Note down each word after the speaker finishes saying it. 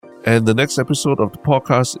And the next episode of the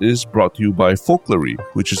podcast is brought to you by Folklory,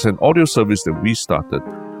 which is an audio service that we started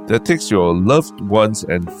that takes your loved ones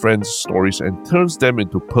and friends' stories and turns them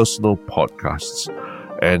into personal podcasts.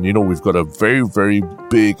 And we've got a very, very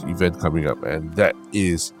big event coming up, and that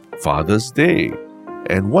is Father's Day.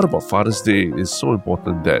 And what about Father's Day is so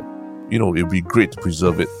important that, it'd be great to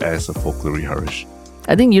preserve it as a folklore, Harish.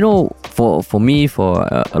 I think, for me, for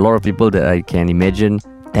a lot of people that I can imagine,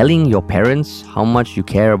 telling your parents how much you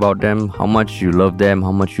care about them, how much you love them,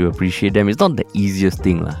 how much you appreciate them, it's not the easiest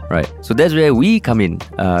thing, right? So that's where we come in,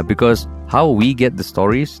 because how we get the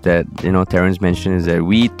stories that, Terrence mentioned is that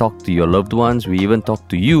we talk to your loved ones, we even talk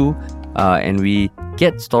to you, and we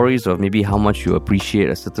get stories of maybe how much you appreciate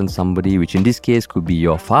a certain somebody, which in this case could be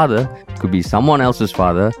your father, could be someone else's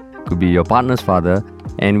father, could be your partner's father,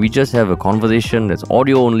 and we just have a conversation that's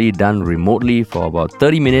audio only, done remotely for about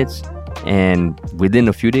 30 minutes. And within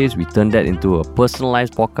a few days, we turn that into a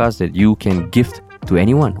personalized podcast that you can gift to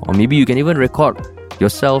anyone. Or maybe you can even record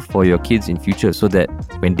yourself for your kids in future so that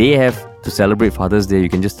when they have to celebrate Father's Day, you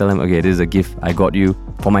can just tell them, okay, this is a gift I got you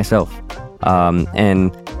for myself.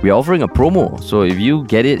 And we're offering a promo. So if you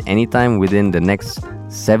get it anytime within the next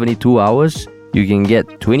 72 hours, you can get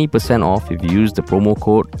 20% off if you use the promo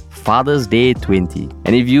code Father's Day 20.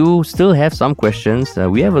 And if you still have some questions,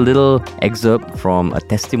 we have a little excerpt from a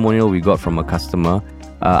testimonial we got from a customer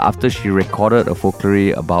after she recorded a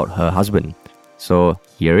folklore about her husband. So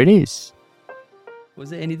here it is.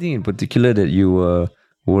 Was there anything in particular that you were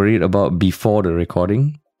worried about before the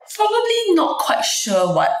recording? Probably not quite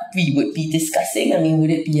sure what we would be discussing. I mean,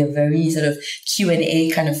 would it be a very sort of Q&A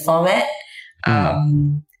kind of format?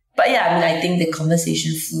 But yeah, I think the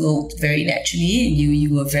conversation flowed very naturally.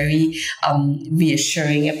 You were very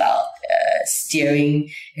reassuring about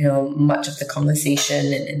steering, much of the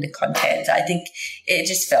conversation and the content. I think it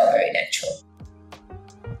just felt very natural.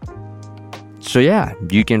 So yeah,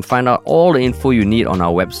 you can find out all the info you need on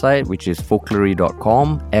our website, which is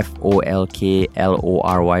folklory.com, folklory.com.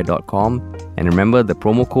 And remember, the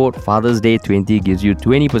promo code Father's Day 20 gives you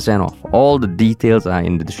 20% off. All the details are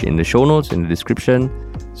in the show notes, in the description.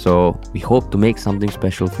 So we hope to make something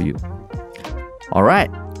special for you. All right,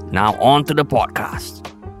 now on to the podcast.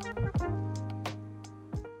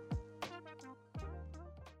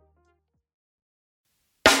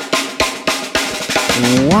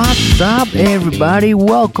 What's up, everybody?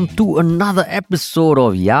 Welcome to another episode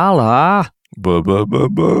of Yala,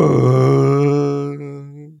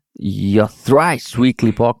 your thrice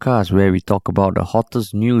weekly podcast where we talk about the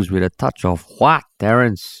hottest news with a touch of what,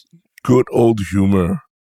 Terrence? Good old humor.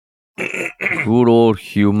 Good old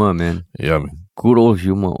humor, man. Yeah, man. Good old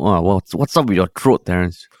humor. Oh, what's up with your throat,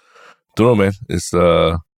 Terrence? Don't know, man. It's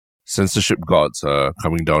censorship gods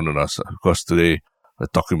coming down on us. Because today we're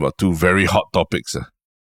talking about two very hot topics.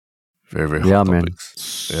 Very, very hot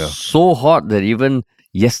topics. Yeah. So hot that even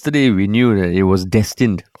yesterday we knew that it was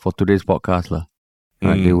destined for today's podcast.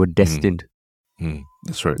 They were destined.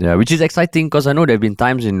 That's right. Yeah, which is exciting because I know there have been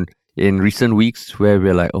times in recent weeks where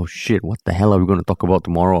we're like, oh shit, what the hell are we going to talk about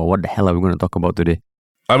tomorrow? Or what the hell are we going to talk about today?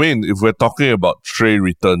 I mean, if we're talking about trade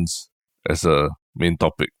returns as a main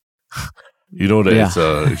topic, that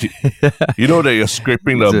you're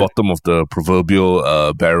scraping the bottom of the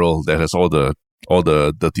proverbial barrel that has all the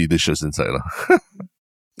dirty dishes inside.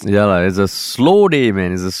 Yeah, it's a slow day,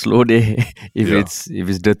 man. It's a slow day if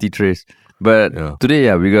it's dirty trays. But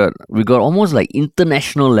today, we got almost like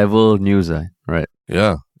international level news, right?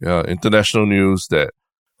 Yeah, international news that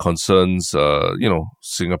concerns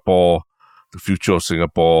Singapore, the future of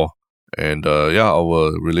Singapore, and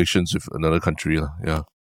our relations with another country.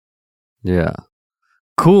 Yeah.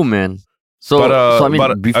 Cool, man.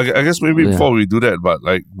 I guess maybe before we do that, but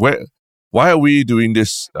like why are we doing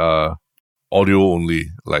this audio only,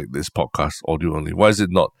 like this podcast audio only? Why is it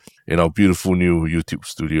not in our beautiful new YouTube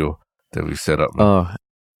studio that we set up?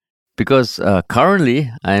 Because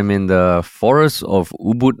currently I'm in the forest of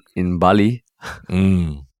Ubud in Bali.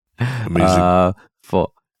 Amazing.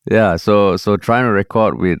 So trying to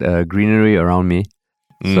record with greenery around me.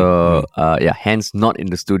 Hence not in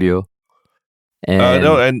the studio. And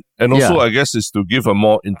also I guess it's to give a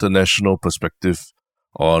more international perspective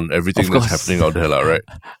on everything that's happening out there, right?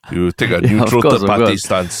 You take a neutral third-party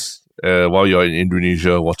stance while you're in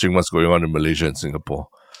Indonesia, watching what's going on in Malaysia and Singapore.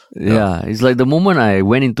 Yeah, it's like the moment I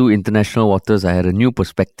went into international waters, I had a new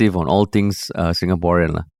perspective on all things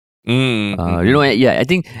Singaporean. I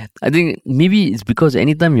think maybe it's because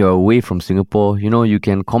anytime you're away from Singapore, you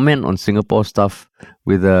can comment on Singapore stuff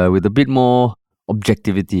with a bit more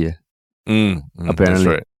objectivity.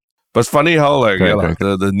 Apparently, But it's funny how like Correct.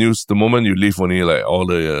 the news, the moment you leave, only like all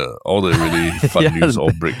the really fun Yeah. news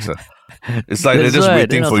all breaks. It's like they're That's just right.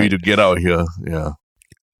 waiting Then I for was you to get out here. Yeah.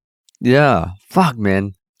 Yeah, fuck,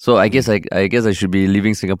 man. So I guess I should be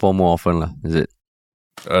leaving Singapore more often, lah. Is it?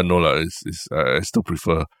 No lah. I still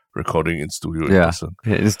prefer recording in studio in Yeah, person.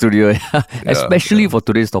 in the studio, especially for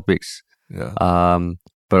today's topics. Yeah.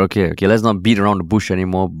 But okay. Let's not beat around the bush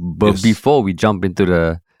anymore. But Yes. before we jump into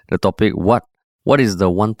the topic, what is the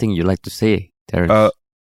one thing you like to say, Terence?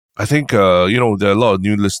 I think there are a lot of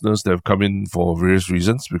new listeners that have come in for various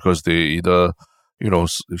reasons because they either have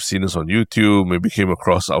seen us on YouTube, maybe came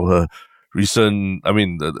across our recent. I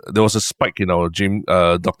mean, there was a spike in our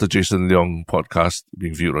Dr. Jason Leong podcast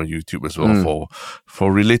being viewed on YouTube as well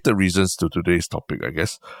for related reasons to today's topic, I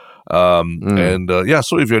guess. And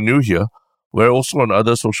so if you're new here, we're also on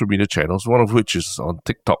other social media channels, one of which is on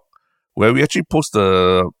TikTok, where we actually post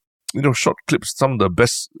short clips, some of the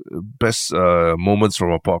best moments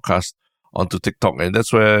from our podcast onto TikTok, and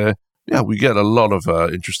that's where we get a lot of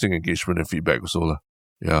interesting engagement and feedback also.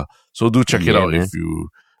 Yeah, so do check it out, man.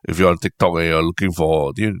 If you're on TikTok and you're looking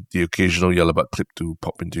for the occasional yellow butt clip to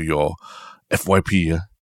pop into your FYP.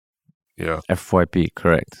 Yeah. FYP,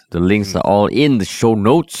 correct. The links are all in the show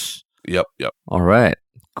notes. Yep. All right,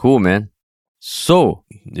 cool, man. So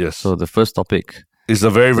yes, so the first topic is a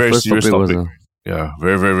very very serious topic. Yeah,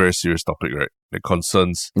 very, very, very serious topic, right? It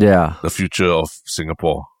concerns the future of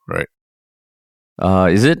Singapore, right?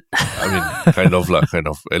 Is it? I mean, kind of.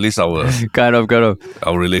 At least our kind of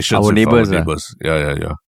our relations our with neighbors. Our neighbors.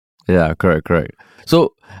 Yeah. Yeah, correct.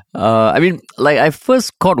 So, I mean, like I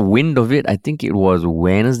first caught wind of it. I think it was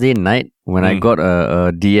Wednesday night when I got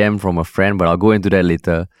a DM from a friend, but I'll go into that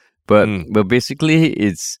later. But basically,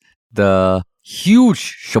 it's the huge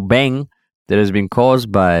shebang that has been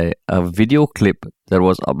caused by a video clip that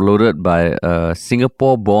was uploaded by a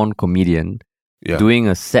Singapore-born comedian doing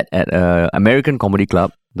a set at an American comedy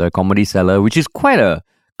club, the Comedy Cellar, which is quite a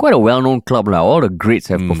well-known club. Like, all the greats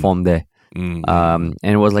have performed there. And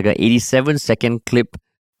it was like an 87-second clip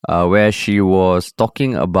where she was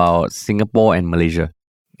talking about Singapore and Malaysia.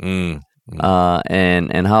 And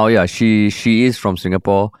how she is from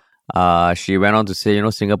Singapore. She went on to say,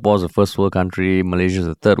 Singapore is a first world country, Malaysia is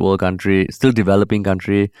a third world country, still developing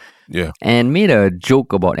country. Yeah. And made a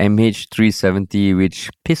joke about MH370, which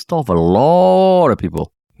pissed off a lot of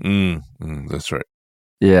people. That's right.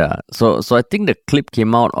 Yeah. So I think the clip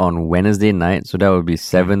came out on Wednesday night, so that would be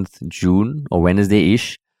 7th June or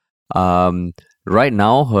Wednesday-ish. Right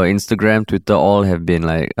now, her Instagram, Twitter, all have been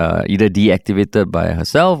like either deactivated by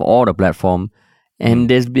herself or the platform. And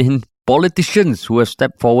there's been politicians who have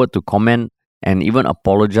stepped forward to comment and even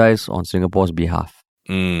apologize on Singapore's behalf.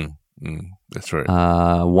 That's right.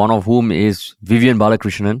 One of whom is Vivian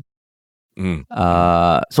Balakrishnan.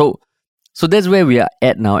 So that's where we are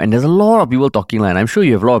at now, and there's a lot of people talking, and I'm sure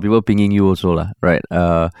you have a lot of people pinging you also, right?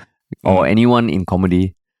 Or anyone in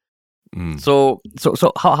comedy. So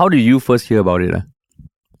how do you first hear about it?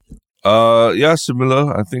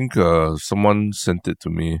 Similar. I think someone sent it to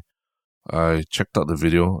me. I checked out the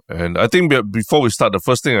video, and I think before we start, the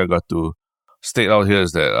first thing I got to state out here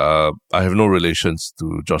is that I have no relations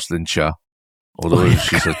to Jocelyn Chia, although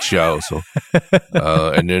she's a Chia also.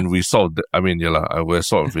 And then we sort of, we're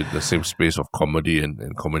sort of in the same space of comedy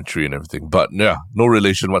and commentary and everything, but yeah, no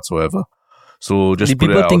relation whatsoever. So just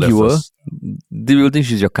put it out there first. Do people think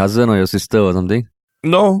she's your cousin or your sister or something?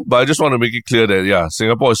 No, but I just want to make it clear that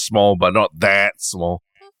Singapore is small, but not that small.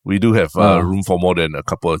 We do have room for more than a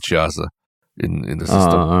couple of Chias in the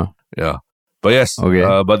system. Yeah. But yes,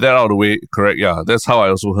 but that out of the way, correct. Yeah, that's how I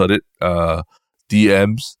also heard it.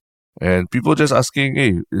 DMs and people just asking,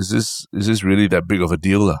 hey, is this really that big of a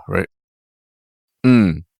deal, right?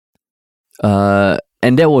 And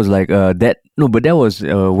that was like that. No, but that was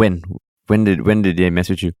when did they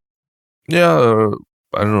message you? Yeah,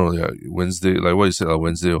 I don't know. Yeah, Wednesday, like what you said,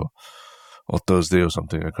 Wednesday or Thursday or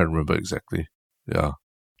something. I can't remember exactly. Yeah.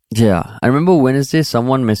 Yeah, I remember Wednesday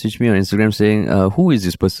someone messaged me on Instagram saying, who is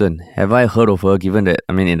this person? Have I heard of her, given that,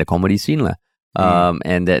 in the comedy scene,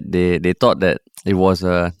 and that they thought that it was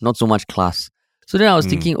not so much class. So then I was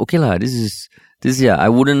thinking, okay this is,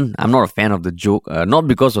 I'm not a fan of the joke, not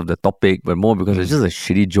because of the topic, but more because it's just a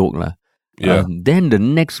shitty joke. Yeah. Then the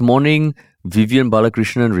next morning, Vivian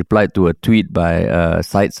Balakrishnan replied to a tweet by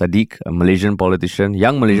Syed Sadiq, a Malaysian politician,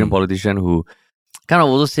 young Malaysian politician who kind of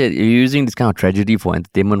also said, you're using this kind of tragedy for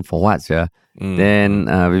entertainment for what, yeah? Then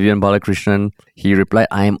Vivian Balakrishnan, he replied,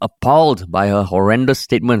 I am appalled by her horrendous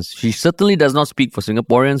statements. She certainly does not speak for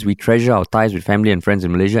Singaporeans. We treasure our ties with family and friends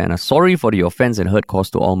in Malaysia and are sorry for the offense and hurt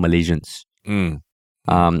caused to all Malaysians.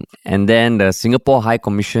 And then the Singapore High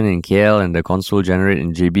Commission in KL and the Consul General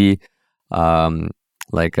in JB,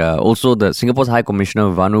 also the Singapore's High Commissioner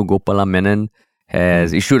Vanu Gopala Menon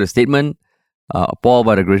has issued a statement appalled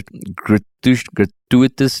by the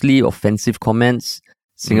gratuitously offensive comments.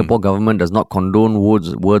 Singapore government does not condone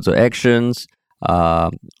words or actions.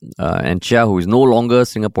 And Chia, who is no longer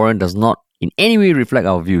Singaporean, does not in any way reflect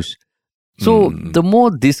our views. So the more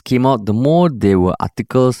this came out, the more there were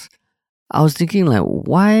articles. I was thinking, like,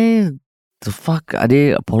 why the fuck are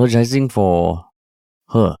they apologizing for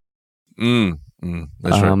her? That's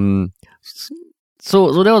right.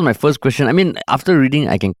 So that was my first question. I mean, after reading,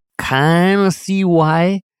 I can kind of see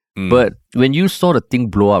why. But when you saw the thing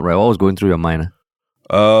blow up, right, what was going through your mind?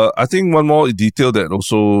 I think one more detail that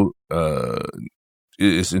also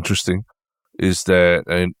is interesting is that,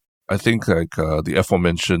 and I think the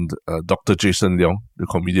aforementioned Dr. Jason Leong, the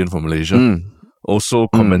comedian from Malaysia, also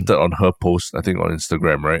commented on her post, I think on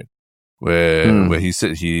Instagram, right? Where he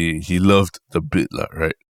said he loved the bit,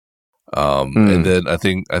 right? And then I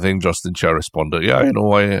think Justin Chia responded, yeah, you know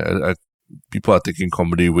why people are taking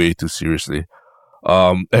comedy way too seriously.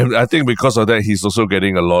 And I think because of that, he's also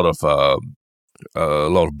getting a lot of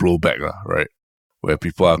blowback, right? Where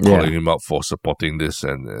people are calling him out for supporting this,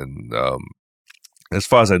 and as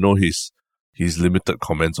far as I know, he's limited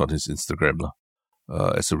comments on his Instagram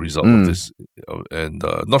as a result of this, and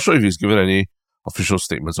not sure if he's given any official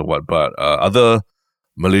statements or what, but other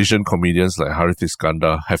Malaysian comedians like Harith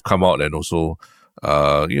Iskandar have come out and also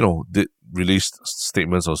did released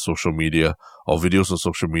statements on social media or videos on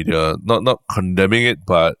social media, not condemning it,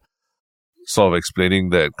 but sort of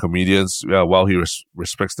explaining that comedians, while he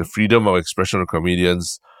respects the freedom of expression of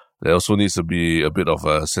comedians, there also needs to be a bit of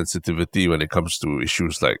a sensitivity when it comes to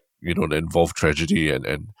issues like, that involve tragedy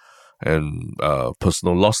and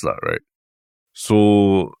personal loss, right?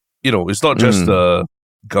 So, it's not just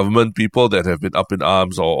government people that have been up in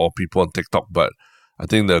arms or people on TikTok, but I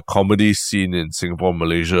think the comedy scene in Singapore and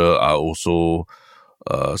Malaysia are also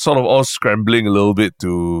sort of all scrambling a little bit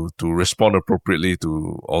to respond appropriately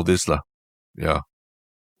to all this, Yeah.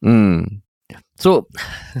 So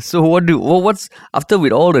what's after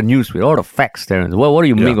with all the news, with all the facts, Terence? What do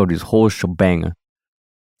you make of this whole shebang?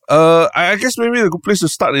 I guess maybe a good place to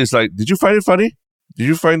start is like, did you find it funny? Did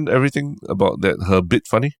you find everything about her bit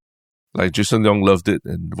funny? Like Jason Leong loved it,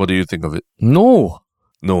 and what do you think of it? No.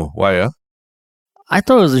 Why? I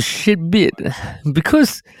thought it was a shit bit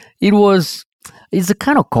because it's a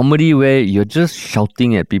kind of comedy where you're just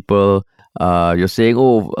shouting at people. You're saying,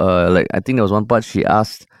 like I think there was one part she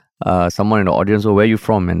asked someone in the audience, where are you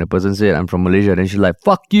from? And the person said, I'm from Malaysia. Then she's like,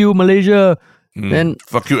 fuck you, Malaysia. Then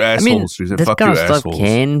fuck you, assholes. She said, that fuck kind you, of stuff assholes.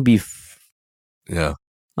 can be fuck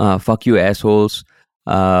you, assholes.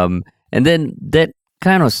 And then that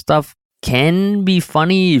kind of stuff can be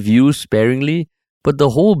funny if used sparingly. But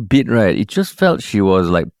the whole bit, right, it just felt she was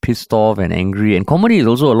like pissed off and angry. And comedy is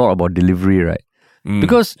also a lot about delivery, right?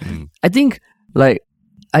 Because I think, like,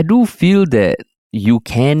 I do feel that you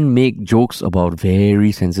can make jokes about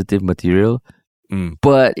very sensitive material,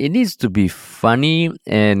 but it needs to be funny,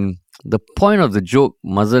 and the point of the joke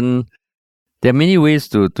mustn't. There are many ways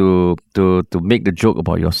to make the joke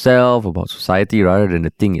about yourself, about society, rather than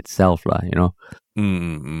the thing itself,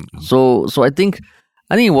 So I think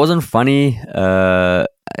it wasn't funny. I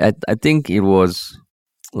think it was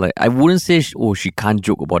like, I wouldn't say she can't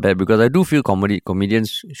joke about that, because I do feel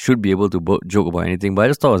comedians should be able to joke about anything, but I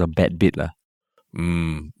just thought it was a bad bit.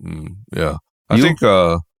 Yeah. I think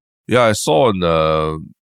I saw on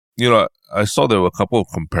I saw there were a couple of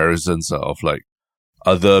comparisons of like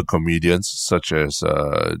other comedians such as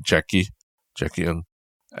Jackie Ng,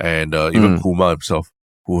 and even Kumar himself,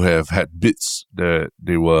 who have had bits that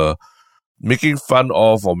they were making fun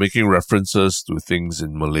of or making references to things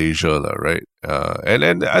in Malaysia, right?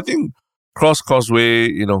 And I think cross-causeway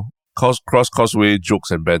jokes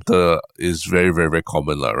and banter is very, very, very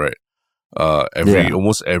common, right?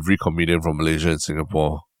 Almost every comedian from Malaysia and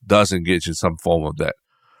Singapore does engage in some form of that.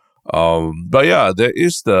 But yeah, there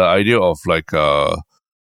is the idea of like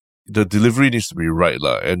the delivery needs to be right,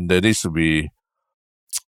 and there needs to be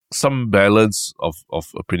some balance of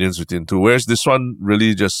opinions between two. Whereas this one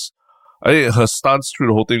really just, I think her stance through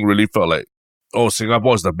the whole thing really felt like,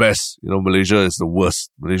 Singapore is the best, Malaysia is the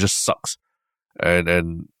worst. Malaysia sucks.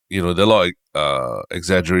 And there are a lot of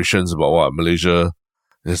exaggerations about what Malaysia,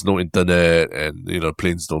 there's no internet, and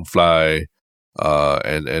planes don't fly,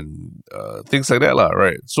 and things like that,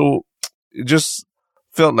 right? So it just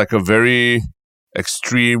felt like a very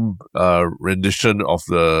extreme rendition of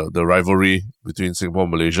the rivalry between Singapore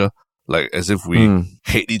and Malaysia, like as if we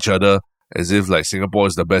hate each other as if like Singapore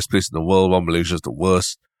is the best place in the world while Malaysia is the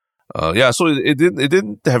worst. So it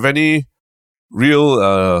didn't have any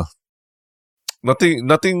real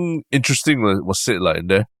nothing interesting was said like in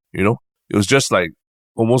there. You know, it was just like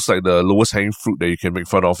almost like the lowest hanging fruit that you can make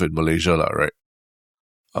fun of in Malaysia, right?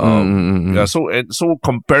 Yeah. So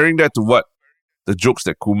comparing that to what the jokes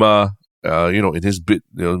that Kumar, in his bit,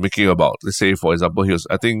 making about, let's say for example,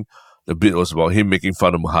 I think the bit was about him making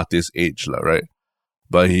fun of Mahathir's age, right?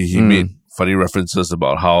 But he made funny references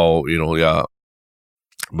about how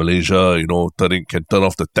Malaysia, can turn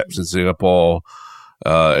off the taps in Singapore.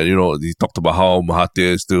 And he talked about how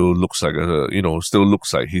Mahathir still looks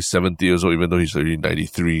like he's 70 years old, even though he's already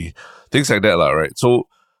 93. Things like that, right? So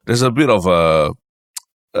there's a bit of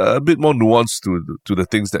a bit more nuance to the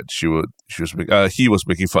things that he was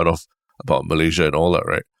making fun of about Malaysia and all that,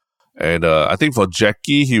 right? And I think for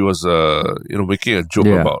Jackie, he was making a joke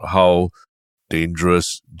about how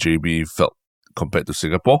dangerous JB felt compared to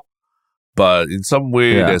Singapore. But in some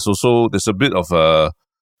way, there's a bit of a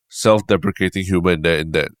self-deprecating humor in there,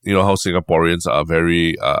 how Singaporeans are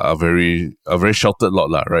a very sheltered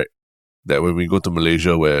lot, right? That when we go to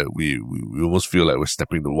Malaysia, where we almost feel like we're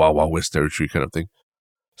stepping into Wild Wild West territory kind of thing.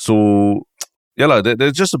 So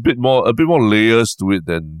there's just a bit more layers to it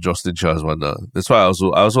than Jocelyn Chia's one. That's why I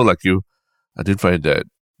also like you, I didn't find that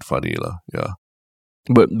funny. Yeah.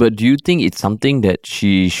 But do you think it's something that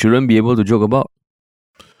she shouldn't be able to joke about?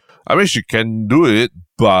 I mean, she can do it,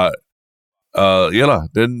 but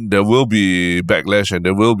then there will be backlash, and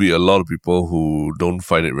there will be a lot of people who don't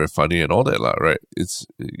find it very funny and all that, right?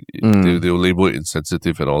 They'll label it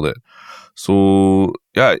insensitive and all that. So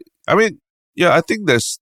I think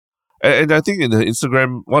there's, and I think in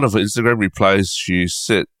one of her Instagram replies, she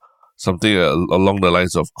said something along the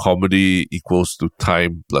lines of comedy equals to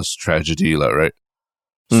time plus tragedy, right?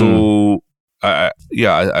 So I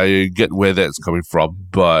get where that's coming from,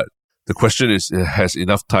 but the question is, has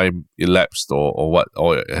enough time elapsed or what?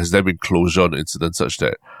 Or has there been closure on incidents such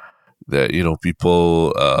that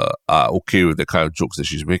people are okay with the kind of jokes that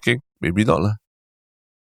she's making? Maybe not, lah.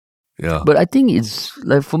 Yeah. But I think it's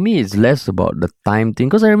like, for me, it's less about the time thing,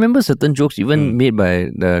 because I remember certain jokes even made by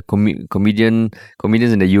the comedians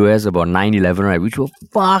in the US about 9/11, right, which were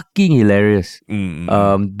fucking hilarious.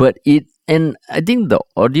 But and I think the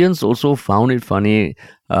audience also found it funny,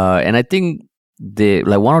 and I think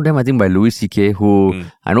one of them, I think by Louis C.K., who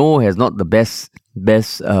I know has not the best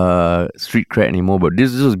street cred anymore, but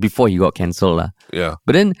this was before he got cancelled. Yeah.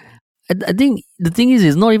 But then I think the thing is,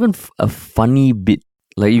 it's not even a funny bit.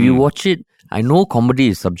 Like, if you watch it, I know comedy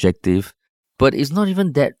is subjective, but it's not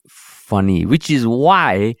even that funny, which is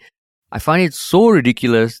why I find it so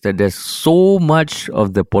ridiculous that there's so much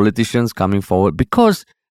of the politicians coming forward. Because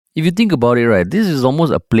if you think about it, right, this is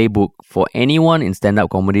almost a playbook for anyone in stand-up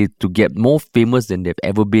comedy to get more famous than they've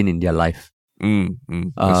ever been in their life.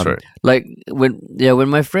 That's right. Like, when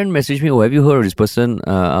my friend messaged me, "Oh, have you heard of this person?"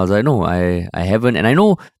 I was like, "No, I haven't." And I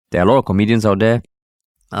know there are a lot of comedians out there.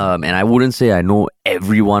 And I wouldn't say I know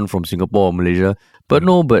everyone from Singapore or Malaysia, but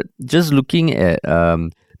just looking at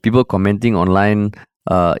people commenting online,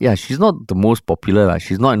 she's not the most popular.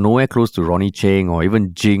 She's not nowhere close to Ronnie Cheng or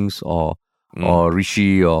even Jinx or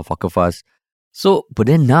Rishi or Fakafas. So, but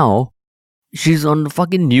then now, she's on the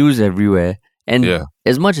fucking news everywhere. And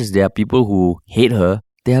as much as there are people who hate her,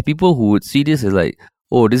 there are people who would see this as like,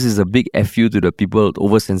 oh, this is a big FU to the people,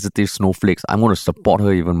 oversensitive snowflakes. I'm going to support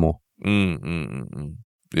her even more.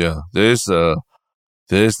 Yeah, there is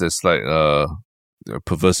this like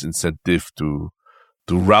perverse incentive to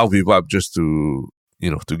rile people up just to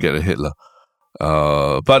get a hit, lah.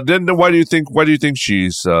 But then why do you think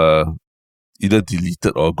she's either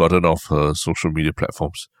deleted or gotten off her social media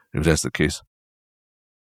platforms, if that's the case?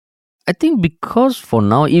 I think because for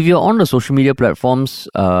now, if you're on the social media platforms,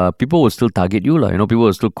 people will still target you, lah. People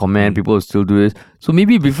will still comment, people will still do this. So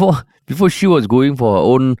maybe before she was going for her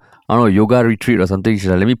own, I don't know, yoga retreat or something, she's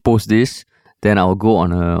like, let me post this, then I'll go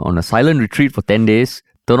on a silent retreat for 10 days,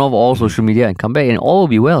 turn off all social media and come back, and all will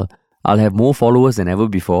be well. I'll have more followers than ever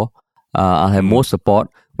before. I'll have more support.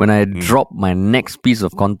 When I drop my next piece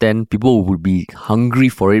of content, people would be hungry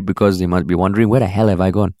for it because they must be wondering, where the hell have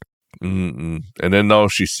I gone? And then now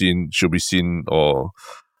she'll be seen or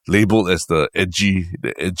labeled as the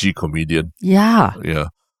edgy comedian. Yeah,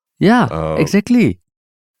 exactly.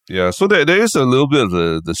 Yeah, so there is a little bit of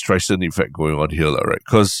the Streisand effect going on here, right?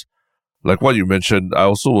 Because, like what you mentioned, I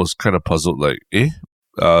also was kind of puzzled, like,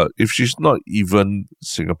 if she's not even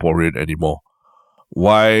Singaporean anymore,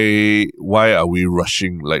 why are we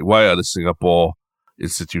rushing? Like, why are the Singapore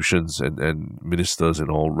institutions and ministers and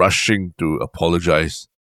all rushing to apologize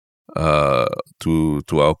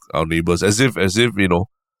to our neighbors, as if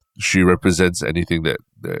she represents anything that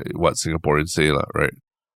what Singaporeans say, lah, right?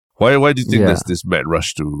 Why do you think there's this mad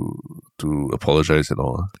rush to apologize and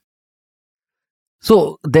all?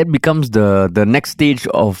 So that becomes the next stage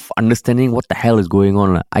of understanding what the hell is going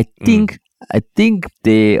on, lah. I think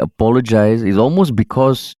they apologize is almost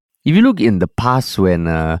because if you look in the past when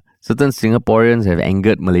certain Singaporeans have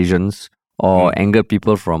angered Malaysians or angered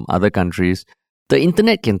people from other countries, the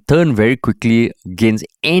internet can turn very quickly against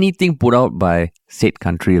anything put out by said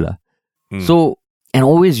country, lah. So, and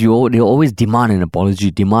always they always demand an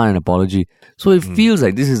apology. So it feels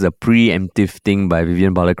like this is a preemptive thing by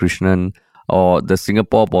Vivian Balakrishnan or the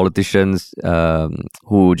Singapore politicians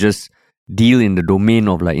who just deal in the domain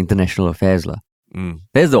of like international affairs, lah.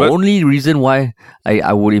 That's the only reason why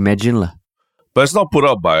I would imagine, lah. But it's not put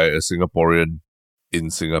out by a Singaporean in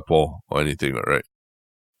Singapore or anything, right?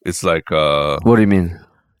 It's like what do you mean?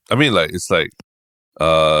 I mean, like it's like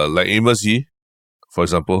Amos Yee, for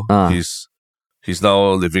example. He's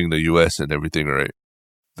now living in the US and everything, right?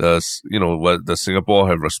 Does Singapore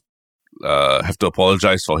have to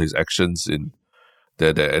apologize for his actions in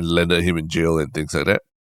that and landed him in jail and things like that?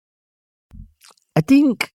 I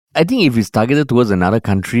think if it's targeted towards another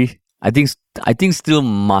country, I think still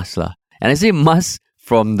must, lah. And I say must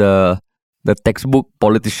from the textbook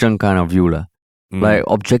politician kind of view, lah. Like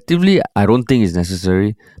objectively, I don't think it's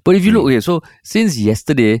necessary. But if you look, okay, so since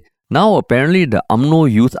yesterday, now apparently the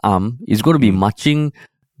UMNO Youth Arm is going to be marching,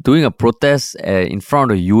 doing a protest in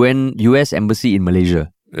front of the US Embassy in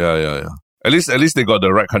Malaysia. Yeah. At least they got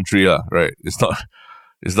the right country, right? It's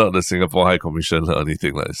not the Singapore High Commission or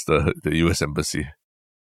anything, like it's the US Embassy.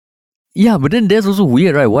 Yeah, but then that's also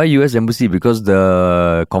weird, right? Why US Embassy? Because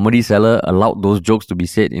the comedy seller allowed those jokes to be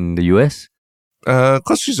said in the US?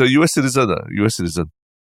 Because she's a US citizen,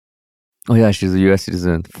 Oh yeah, she's a US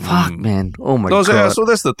citizen. Fuck, man. Oh my god. So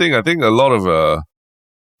that's the thing. I think a lot of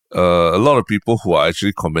people who are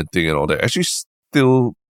actually commenting and all that actually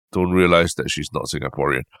still don't realize that she's not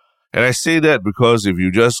Singaporean. And I say that because if you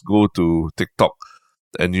just go to TikTok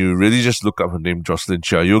and you really just look up her name, Jocelyn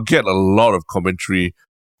Chia, you'll get a lot of commentary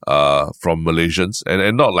from Malaysians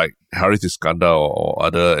and not like Harith Iskandar or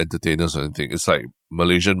other entertainers or anything. It's like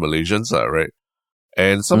Malaysians, right?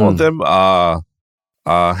 And some of them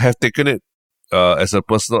have taken it as a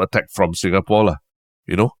personal attack from Singapore,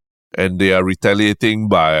 and they are retaliating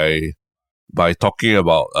by talking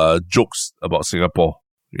about jokes about Singapore,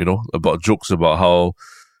 about jokes about how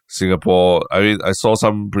Singapore. I mean, I saw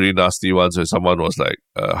some pretty nasty ones where someone was like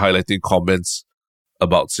highlighting comments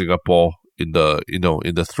about Singapore in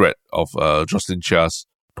the thread of Jocelyn Chia's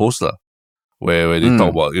poster, where they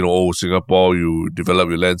talk about Singapore, you develop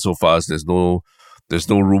your land so fast, there's no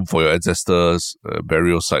room for your ancestors,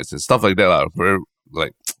 burial sites and stuff like that. Very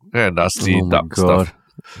nasty, dark stuff.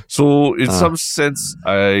 So in some sense,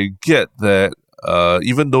 I get that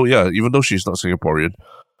even though she's not Singaporean,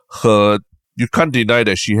 you can't deny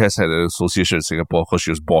that she has had an association in Singapore because she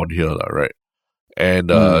was born here, right? And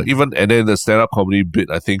then the stand-up comedy bit,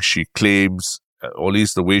 I think she claims, or at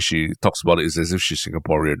least the way she talks about it, is as if she's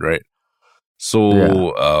Singaporean, right?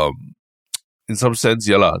 So in some sense,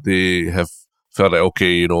 they have felt like,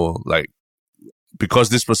 okay, because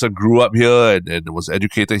this person grew up here and was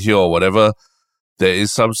educated here or whatever, there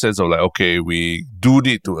is some sense of like, okay, we do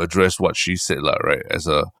need to address what she said, right? As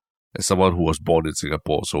someone who was born in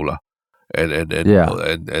Singapore, so and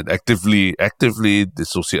actively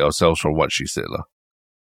dissociate ourselves from what she said,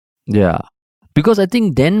 Yeah, because I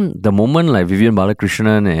think then the moment like Vivian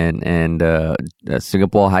Balakrishnan and the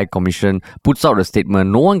Singapore High Commission puts out a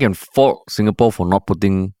statement, no one can fault Singapore for not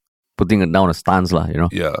putting it down a stance,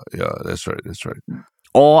 Yeah, that's right.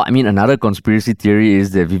 Or, I mean, another conspiracy theory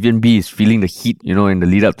is that Vivian B is feeling the heat, in the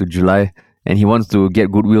lead up to July, and he wants to get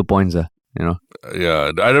goodwill points, Yeah,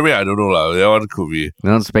 I don't know, that one could be.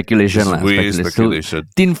 Speculation, speculation. So,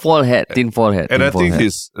 tinfoil hat. And I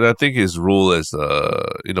think his role as,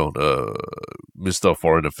 the Minister of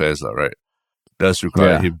Foreign Affairs, right, does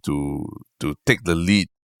require him to take the lead,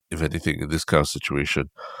 if anything, in this kind of situation.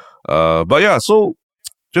 But yeah, so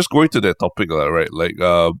just going to that topic, right, like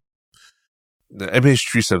the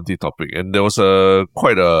MH370 topic, and there was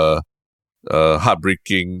quite a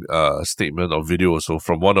heartbreaking statement or video also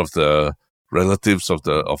from one of the relatives of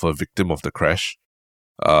a victim of the crash.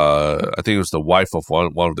 I think it was the wife of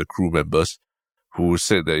one of the crew members who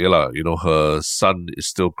said that her son is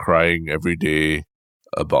still crying every day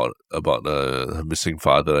about her missing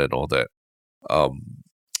father and all that.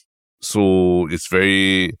 So it's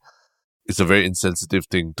a very insensitive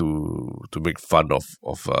thing to make fun of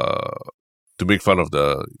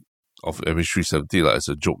the of MH370 as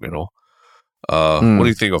a joke, What do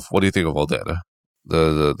you think of all that?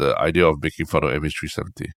 The idea of making fun of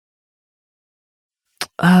MH370.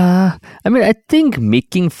 I mean, I think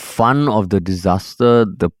making fun of the disaster,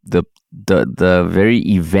 the very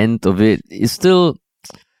event of it is still,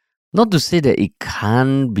 not to say that it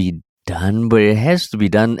can't be done, but it has to be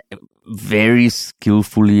done very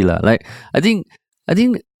skillfully, lah. Like I think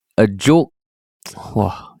a joke.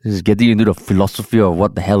 Wow, this is getting into the philosophy of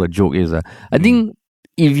what the hell a joke is. I think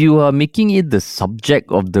if you are making it the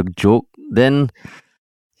subject of the joke, then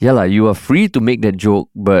yeah, lah, you are free to make that joke,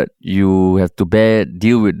 but you have to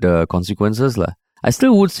deal with the consequences, lah. I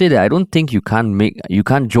still would say that I don't think you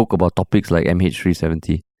can't joke about topics like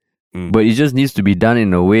MH370, but it just needs to be done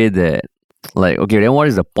in a way that, like, okay, then what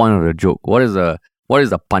is the point of the joke? What is the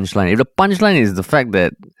punchline? If the punchline is the fact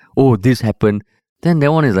that, oh, this happened, then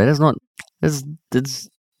that one is like, that's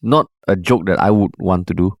not a joke that I would want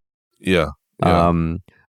to do. Yeah.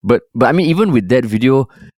 But I mean, even with that video,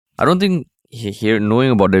 I don't think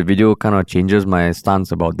knowing about that video kind of changes my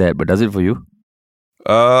stance about that. But does it for you?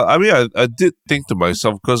 I mean, I did think to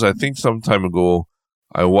myself, because I think some time ago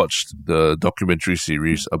I watched the documentary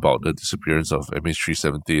series about the disappearance of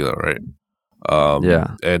MH370, right?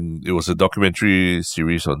 Yeah. And it was a documentary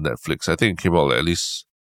series on Netflix. I think it came out at least,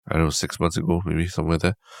 I don't know, 6 months ago, maybe somewhere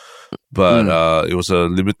there. But it was a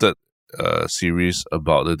limited series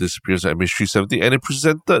about the disappearance of MH370, and it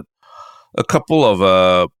presented a couple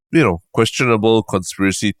of questionable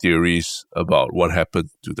conspiracy theories about what happened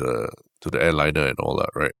to the airliner and all that,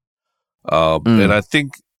 right? And I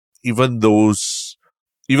think even though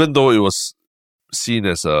it was seen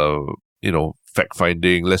as a fact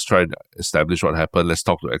finding, let's try and establish what happened. Let's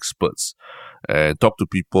talk to experts and talk to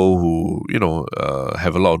people who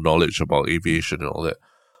have a lot of knowledge about aviation and all that.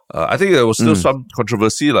 I think there was still some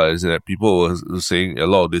controversy, is that people were saying a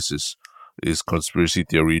lot of this is conspiracy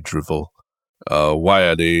theory drivel. Why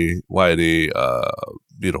are they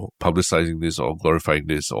publicizing this or glorifying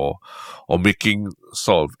this or making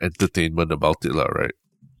sort of entertainment about it, right?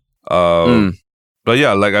 But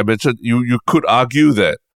yeah, like I mentioned, you could argue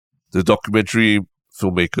that the documentary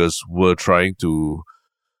filmmakers were trying to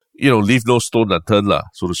leave no stone unturned,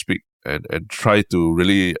 so to speak, and try to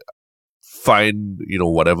really find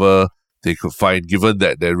whatever they could find, given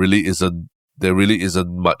that there really isn't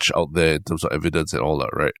much out there in terms of evidence and all that,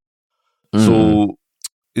 right? So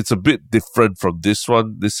it's a bit different from this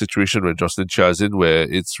situation where Jocelyn Chia is in, where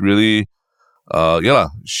it's really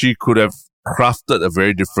she could have crafted a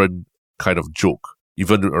very different kind of joke,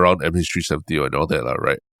 even around MH370 and all that,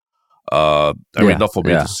 right? I mean, not for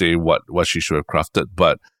me to say what she should have crafted,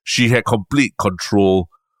 but she had complete control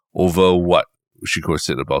over what she could have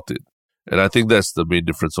said about it. And I think that's the main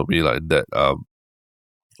difference for me, in that,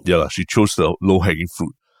 she chose the low-hanging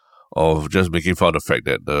fruit of just making fun of the fact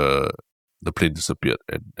that the plane disappeared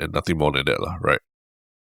and nothing more than that, right?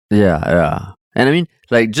 Yeah. And I mean,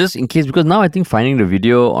 just in case, because now I think finding the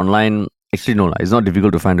video online, actually no, it's not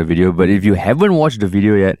difficult to find the video, but if you haven't watched the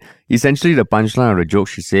video yet, essentially the punchline of the joke,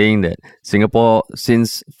 she's saying that Singapore,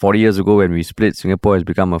 since 40 years ago when we split, Singapore has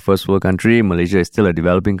become a first world country, Malaysia is still a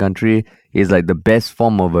developing country, is like the best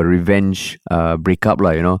form of a revenge breakup,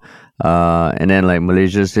 and then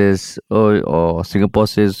Malaysia says, or Singapore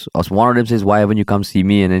says, or one of them says, why haven't you come see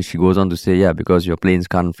me? And then she goes on to say, yeah, because your planes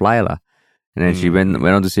can't fly, And then she went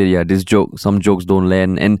on to say, yeah, some jokes don't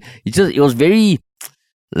land. And it was very,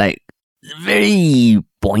 very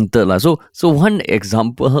pointed. So one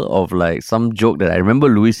example of some joke that I remember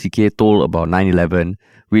Louis C.K. told about 9/11,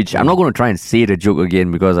 which I'm not going to try and say the joke again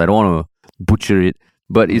because I don't want to butcher it.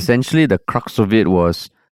 But essentially the crux of it was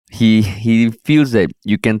he feels that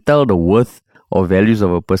you can tell the worth or values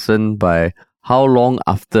of a person by how long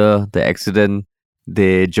after the accident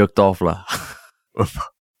they jerked off.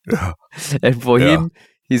 Yeah. And for him,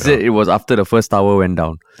 he said it was after the first tower went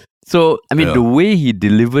down. So, I mean, the way he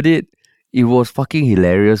delivered it was fucking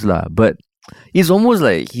hilarious, But it's almost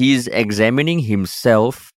like he's examining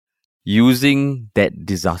himself using that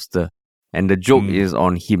disaster. And the joke is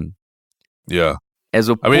on him. Yeah. As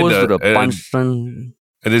opposed to the punchline.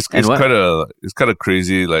 And it's kind of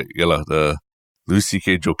crazy, the Louis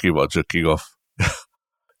C.K. joking about jerking off.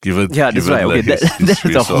 That's right. Okay,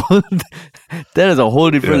 that is a whole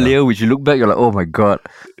different layer. Which you look back, you're like, oh my god,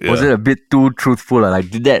 was it a bit too truthful?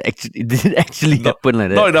 Did it actually happen like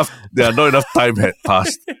that? Not enough time had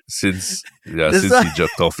passed since he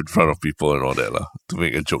jerked off in front of people and all that to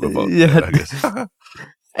make a joke about that, I guess.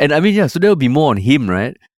 And I mean, so there will be more on him,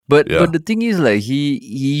 right? But the thing is, he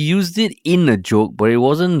used it in a joke, but it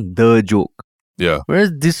wasn't the joke. Yeah.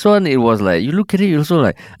 Whereas this one, it was like, you look at it, you're also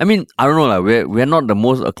like, I mean, I don't know, like, we're not the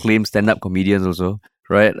most acclaimed stand-up comedians also,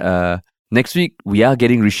 right? Next week, we are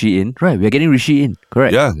getting Rishi in. Right, we are getting Rishi in,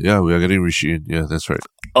 correct? Yeah, we are getting Rishi in. Yeah, that's right.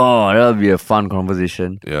 Oh, that'll be a fun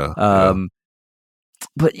conversation. Yeah.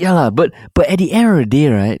 But at the end of the day,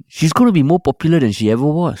 right, she's going to be more popular than she ever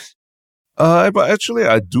was. But actually,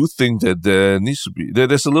 I do think that there needs to be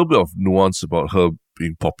there's a little bit of nuance about her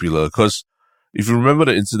being popular, because if you remember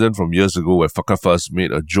the incident from years ago where Fakafas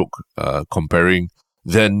made a joke comparing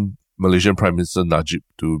then Malaysian Prime Minister Najib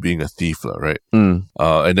to being a thief, right? And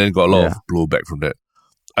then got a lot of blowback from that.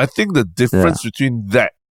 I think the difference between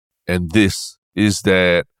that and this is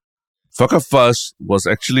that Fakafas was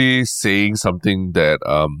actually saying something that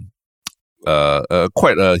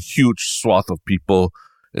quite a huge swath of people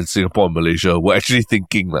in Singapore and Malaysia were actually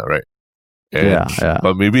thinking, right? And,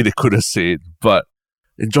 but maybe they couldn't say it. But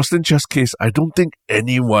in Jocelyn Chia's case, I don't think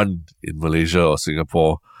anyone in Malaysia or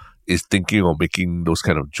Singapore is thinking or making those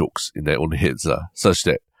kind of jokes in their own heads, such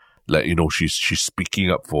that, like, you know, she's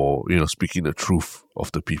speaking up for, you know, speaking the truth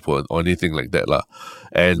of the people or anything like that,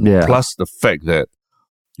 And plus the fact that,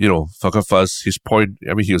 you know, Fakafas, his point,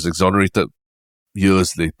 I mean, he was exonerated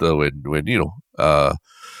years later when you know,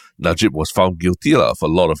 Najib was found guilty of a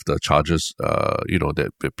lot of the charges, you know,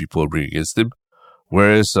 that people bring against him.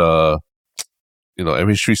 Whereas, you know,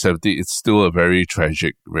 MH370, it's still a very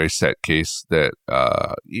tragic, very sad case that,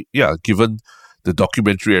 given the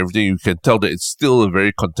documentary, everything, you can tell that it's still a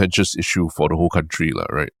very contentious issue for the whole country,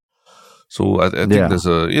 right? So I think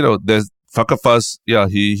there's Fakafas,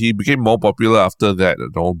 he became more popular after that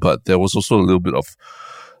and all, but there was also a little bit of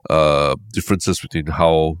differences between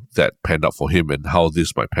how that panned out for him and how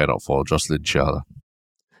this might pan out for Jocelyn Chia.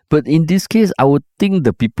 But in this case, I would think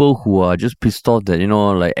the people who are just pissed off that, you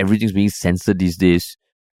know, like everything's being censored these days,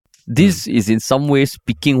 this is in some ways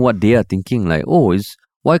speaking what they are thinking. Like,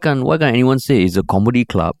 why can't anyone say it's a comedy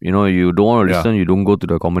club? You know, you don't want to listen, you don't go to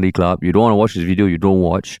the comedy club. You don't want to watch this video, you don't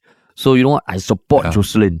watch. So, you know what? I support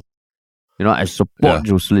Jocelyn. You know, I support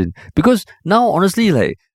Jocelyn. Because now, honestly,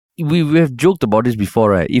 like, we have joked about this before,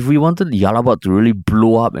 right? If we wanted Yalabat to really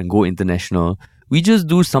blow up and go international, we just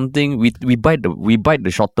do something. We bite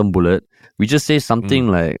the short term bullet. We just say something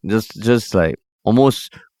like just like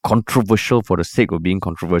almost controversial for the sake of being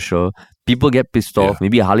controversial. People get pissed off.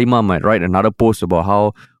 Maybe Halima might write another post about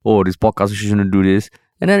how this podcast shouldn't do this,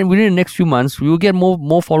 and then within the next few months we will get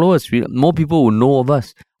more followers. More people will know of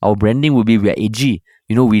us. Our branding will be we're edgy.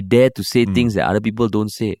 You know, we dare to say things that other people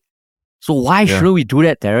don't say. So why shouldn't we do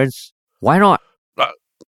that, Terence? Why not?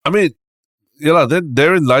 I mean, then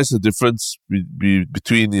therein lies the difference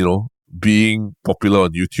between, you know, being popular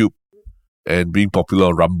on YouTube and being popular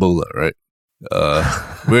on Rumble, right?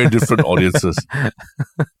 Very different audiences.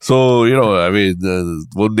 So, you know, I mean,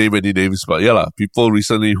 won't name any names, but people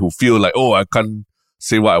recently who feel like, I can't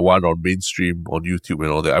say what I want on mainstream, on YouTube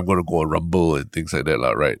and all that. I'm going to go on Rumble and things like that,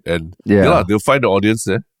 right? And they'll find the audience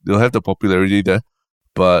there. They'll have the popularity there.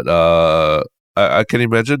 But I can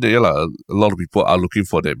imagine that a lot of people are looking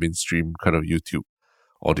for that mainstream kind of YouTube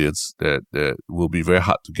audience that will be very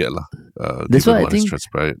hard to get. That's why I think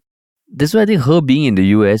transpired. That's why I think her being in the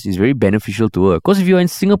US is very beneficial to her. Because if you're in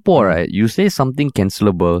Singapore, right, you say something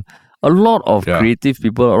cancelable, a lot of creative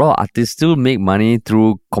people, a lot of artists still make money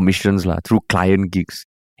through commissions, through client gigs.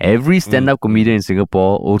 Every stand-up comedian in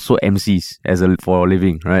Singapore also MCs for a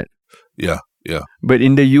living, right? Yeah. But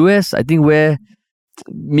in the US, I think where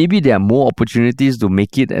maybe there are more opportunities to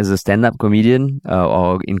make it as a stand-up comedian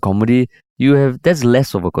or in comedy, that's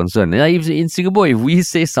less of a concern. If in Singapore, if we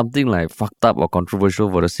say something like fucked up or controversial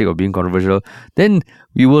for the sake of being controversial, then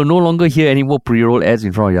we will no longer hear any more pre-roll ads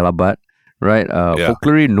in front of Yalabat, right?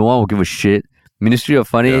 Folklore, no one will give a shit. Ministry of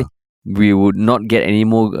Funny, we would not get any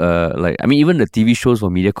more, even the TV shows for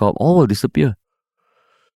MediaCorp, all will disappear.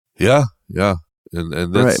 Yeah.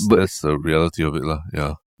 And that's the reality of it,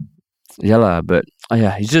 yeah. But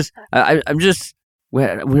it's just, I'm just,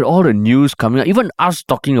 with all the news coming out, even us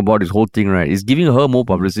talking about this whole thing, right, is giving her more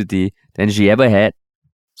publicity than she ever had.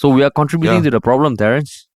 So we are contributing to the problem,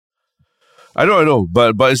 Terence. I know,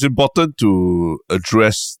 but it's important to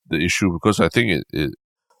address the issue because I think it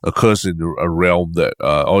occurs in a realm that,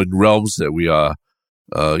 or in realms that we are,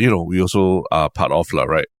 we also are part of,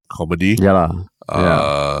 right? Comedy.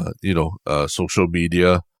 Social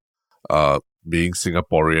media, being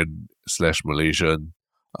Singaporean / Malaysian,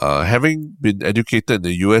 having been educated in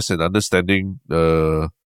the US and understanding the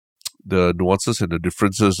nuances and the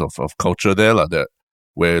differences of culture there, that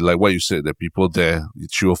where, like what you said, that people there,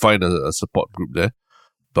 she will find a support group there,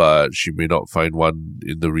 but she may not find one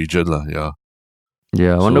in the region, I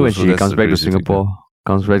wonder when she comes back to Singapore.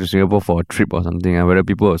 comes back to Singapore for a trip or something, and whether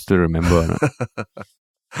people will still remember or not.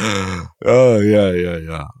 Oh,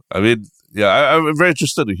 yeah. I mean, I'm very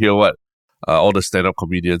interested to hear what all the stand-up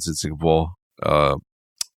comedians in Singapore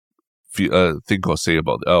think or say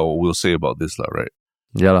about, will say about this, right?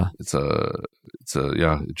 Yeah, lah. It's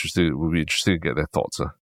interesting. It will be interesting to get their thoughts.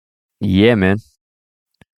 Yeah, man.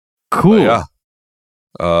 Cool. But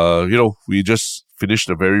yeah. We just finished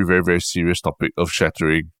a very, very, very serious topic of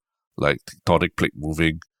shattering, like tectonic plate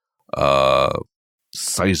moving,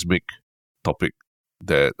 seismic topic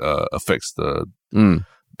that affects the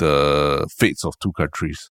fates of two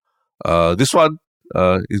countries. This one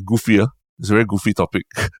is goofier. It's a very goofy topic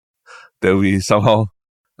that we somehow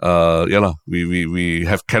we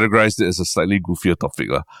have categorized it as a slightly goofier topic.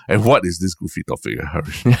 And what is this goofy topic,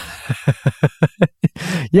 Harish?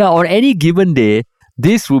 Yeah, on any given day,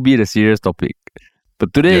 this will be the serious topic.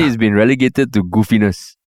 But today it's been relegated to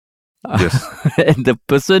goofiness. Yes. And the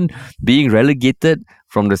person being relegated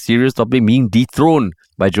from the serious topic, being dethroned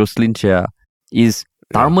by Jocelyn Chia, is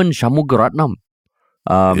Tharman Shanmugaratnam.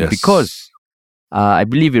 Because I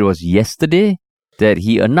believe it was yesterday that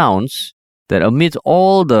he announced that amidst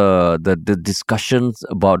all the discussions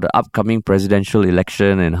about the upcoming presidential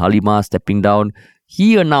election and Halima stepping down,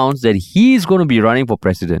 he announced that he's going to be running for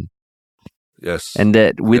president. Yes. And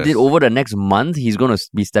that within over the next month, he's going to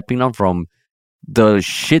be stepping down from the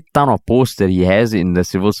shit ton of posts that he has in the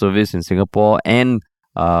civil service in Singapore and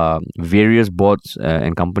various boards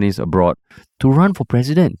and companies abroad to run for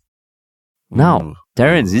president. Now,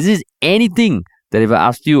 Terence, this is anything that if I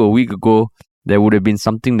asked you a week ago, there would have been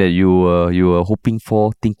something that you were hoping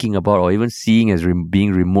for, thinking about, or even seeing as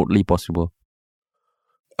being remotely possible?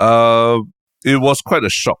 It was quite a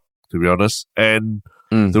shock, to be honest. And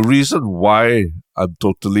the reason why I'm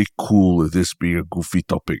totally cool with this being a goofy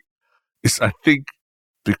topic is I think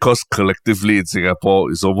because collectively in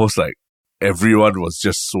Singapore, it's almost like everyone was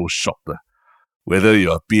just so shocked. Whether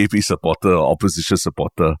you're a PAP supporter or opposition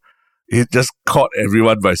supporter, it just caught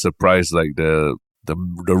everyone by surprise, like the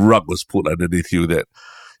rug was put underneath you. That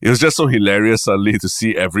it was just so hilarious suddenly to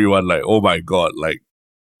see everyone like, oh my God, like,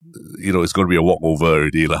 it's going to be a walkover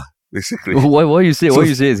already, basically. What you say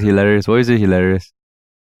is hilarious? Why is it hilarious?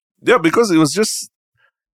 Yeah, because it was just,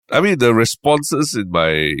 the responses in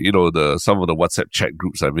my, some of the WhatsApp chat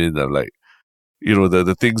groups I'm in, are like,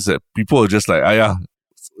 the things that people are just like,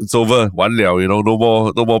 it's over, 1 liao, no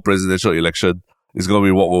more presidential election. It's going to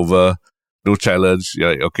be walkover. No challenge.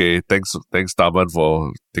 Yeah, okay. Thanks, Tharman,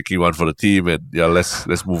 for taking one for the team. And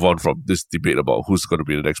let's move on from this debate about who's going to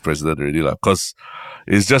be the next president already, because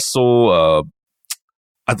it's just so.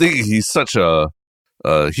 I think he's such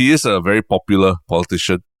he is a very popular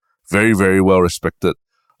politician, very, very well respected.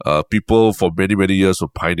 People for many, many years were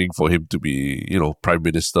pining for him to be, prime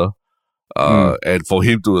minister. And for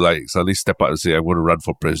him to suddenly step out and say, I'm going to run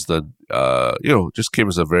for president, just came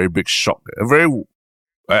as a very big shock. A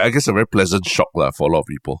very pleasant shock for a lot of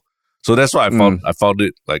people. So that's why I found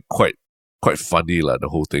it quite funny, the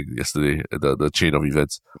whole thing yesterday, the chain of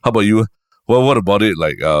events. How about you? Well, what about it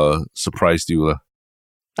surprised you?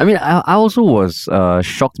 I also was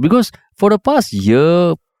shocked because for the past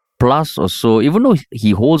year plus or so, even though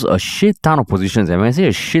he holds a shit ton of positions, and when I say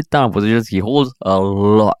a shit ton of positions, he holds a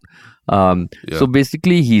lot. So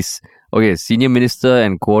basically he's senior minister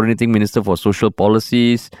and coordinating minister for social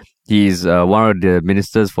policies. He's one of the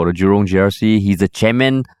ministers for the Jurong GRC. He's the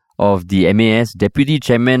chairman of the MAS, deputy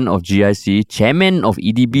chairman of GIC, chairman of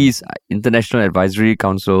EDB's International Advisory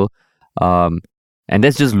Council. And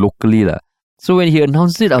that's just locally. So when he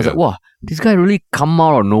announced it, I was like, wow, this guy really come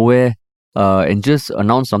out of nowhere and just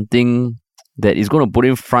announced something that is going to put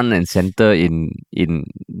him front and center in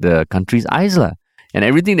the country's eyes. And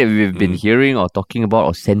everything that we've been hearing or talking about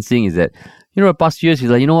or sensing is that, the past years, he's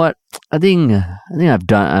like, you know what? I think I've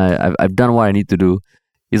done what I need to do.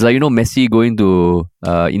 It's like, Messi going to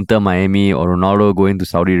Inter Miami or Ronaldo going to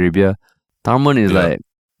Saudi Arabia. Tharman is like,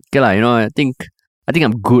 okay I think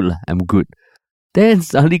I'm good. I'm good. Then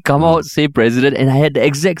suddenly come out, say president, and I had the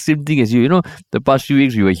exact same thing as you. The past few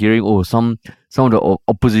weeks we were hearing, some of the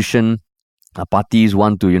opposition parties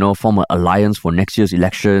want to, form an alliance for next year's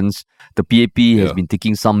elections. The PAP has been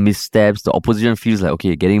taking some missteps. The opposition feels like,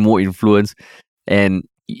 getting more influence. And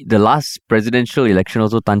the last presidential election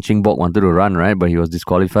also, Tan Cheng Bock wanted to run, right? But he was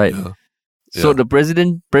disqualified. Yeah. So the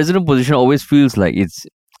president position always feels like it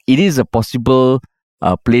is a possible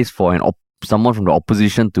place for someone from the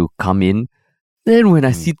opposition to come in. Then when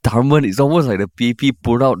I see Tharman, it's almost like the PAP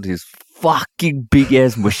pulled out this fucking big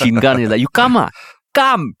ass machine gun. It's like, you come.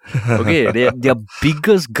 Okay, their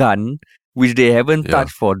biggest gun, which they haven't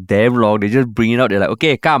touched for damn long, they just bring it out. They're like,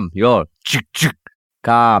 okay, come, y'all.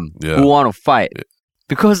 Come. Yeah. Who want to fight?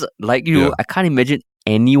 Because like you, Yeah. I can't imagine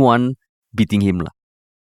anyone beating him.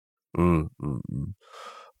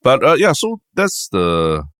 But so that's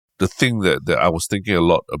the thing that I was thinking a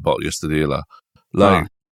lot about yesterday. Like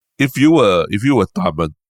if you were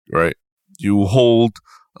Tharman, right? You hold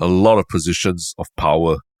a lot of positions of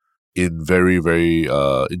power in very, very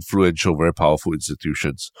influential, very powerful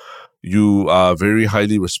institutions. You are very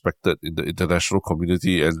highly respected in the international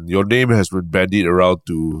community, and your name has been bandied around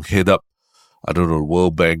to head up, I don't know, the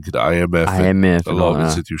World Bank, the IMF, and a lot of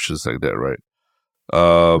institutions like that, right?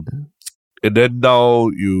 And then now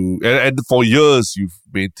and for years you've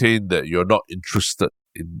maintained that you're not interested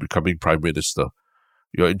in becoming prime minister.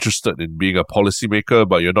 You're interested in being a policymaker,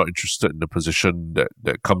 but you're not interested in the position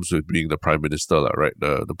that comes with being the prime minister, right?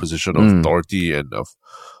 The position of authority and of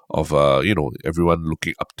everyone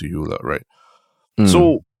looking up to you, right?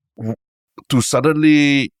 So to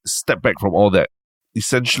suddenly step back from all that,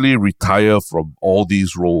 essentially retire from all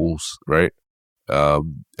these roles, right?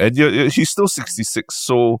 And he's still 66,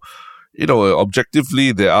 so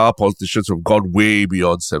objectively there are politicians who've gone way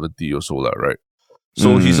beyond 70 or so, right?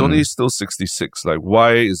 So he's only still 66. Like,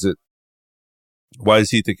 why is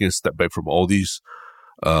he taking a step back from all these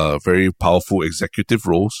very powerful executive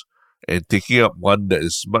roles and taking up one that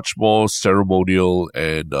is much more ceremonial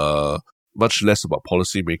and much less about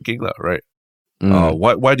policy making, right?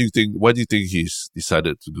 Why do you think he's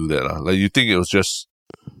decided to do that? Like, you think it was just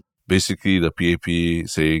basically the PAP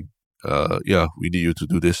saying, we need you to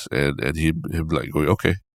do this, and him like going,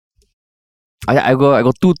 okay. I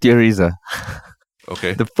got two theories.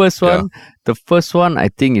 Okay. The first one, I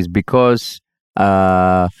think, is because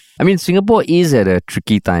Singapore is at a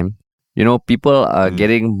tricky time. People are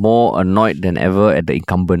getting more annoyed than ever at the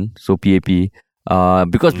incumbent, so PAP,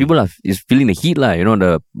 because people is feeling the heat,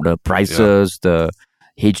 the prices, the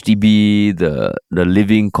HDB, the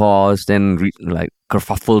living cost, then like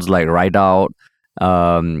kerfuffles like Ride Out,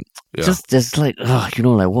 just like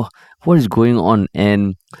what is going on.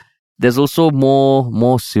 And there's also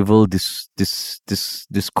more civil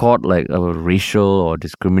discord, like racial or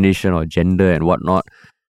discrimination or gender and whatnot.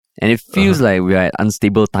 And it feels like we are at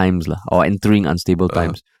unstable times, or entering unstable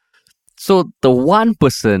times. So the one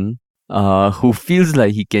person who feels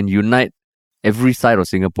like he can unite every side of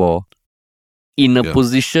Singapore in a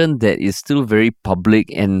position that is still very public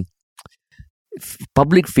and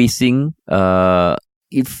public facing,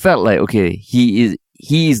 it felt like, okay, he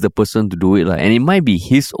is the person to do it. And it might be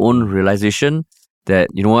his own realization that,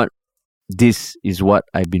 you know what, this is what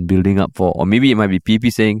I've been building up for. Or maybe it might be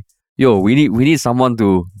PP saying, yo, we need someone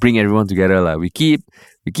to bring everyone together. We keep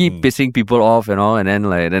pissing people off and all, and then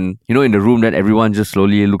in the room that everyone just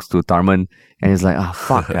slowly looks to Tharman and it's like,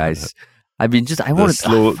 fuck guys.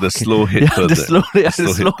 The slow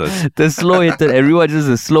hated. Everyone just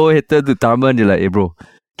a slow hated to Tharman. You're like, hey bro,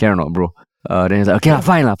 care or not, bro? Then he's like, okay,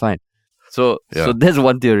 fine. So that's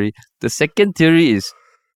one theory. The second theory is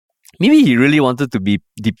maybe he really wanted to be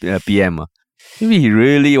PM. Maybe he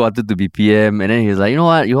really wanted to be PM, and then he's like, you know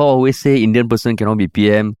what? You all always say Indian person cannot be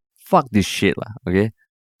PM. Fuck this shit, okay?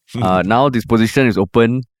 Now this position is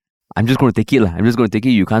open. I'm just going to take it.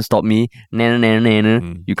 You can't stop me.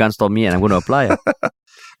 You can't stop me, and I'm going to apply.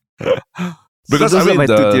 Because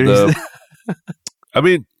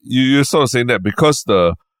you're sort of saying that because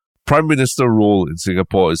the Prime Minister role in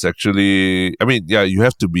Singapore is actually, you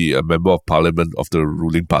have to be a member of parliament of the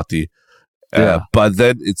ruling party. But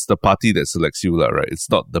then it's the party that selects you, right? It's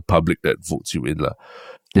not the public that votes you in.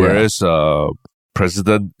 Whereas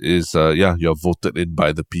president is, you're voted in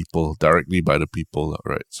by the people, directly by the people,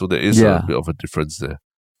 right? So there is a bit of a difference there.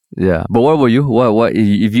 Yeah. But what about you? What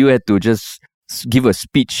if you had to just give a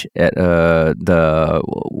speech at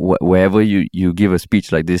wherever you give a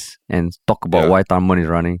speech like this and talk about why Tharman is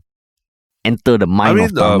running? Enter the mind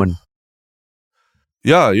of Tharman.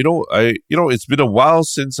 It's been a while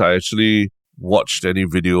since I actually watched any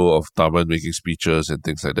video of Tharman making speeches and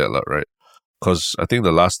things like that, right? Because I think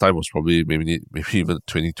the last time was probably maybe even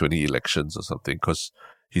 2020 elections or something. Because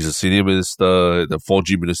he's a senior minister, the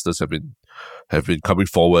 4G ministers have been coming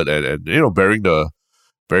forward and bearing the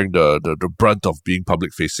brunt of being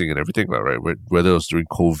public facing and everything, right? Whether it was during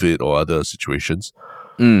COVID or other situations.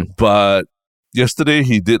 But yesterday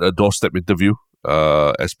he did a doorstep interview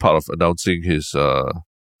as part of announcing his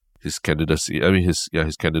candidacy.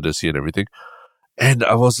 His candidacy and everything. And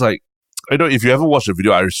I was like, if you haven't watched the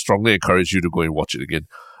video, I strongly encourage you to go and watch it again.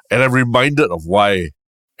 And I'm reminded of why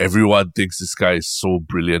everyone thinks this guy is so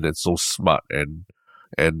brilliant and so smart. And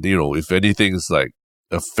if anything, is like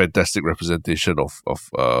a fantastic representation of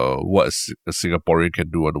what a Singaporean can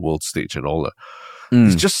do on the world stage and all that.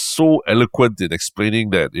 He's just so eloquent in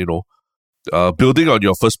explaining that, building on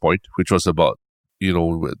your first point, which was about,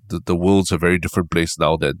 the world's a very different place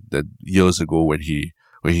now than years ago when he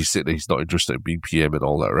said that he's not interested in being PM and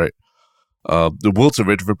all that, right? The world's a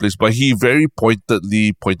very different place, but he very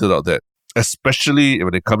pointedly pointed out that, especially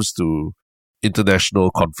when it comes to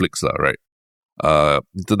international conflicts, right?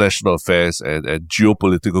 International affairs and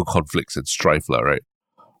geopolitical conflicts and strife, right?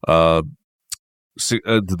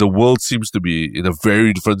 The world seems to be in a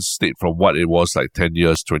very different state from what it was like 10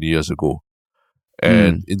 years, 20 years ago.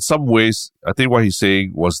 And in some ways, I think what he's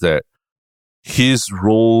saying was that his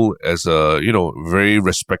role as a,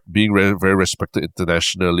 being very respected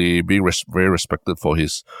internationally, being very respected for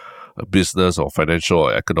his business or financial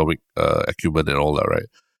or economic acumen and all that, right?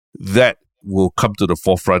 That will come to the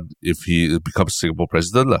forefront if he becomes Singapore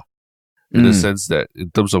president, in the sense that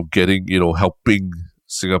in terms of getting, helping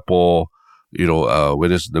Singapore,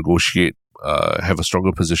 whether it's negotiate, have a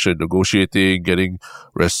stronger position negotiating, getting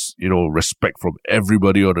respect from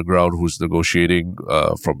everybody on the ground who's negotiating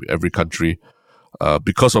from every country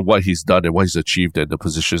because of what he's done and what he's achieved and the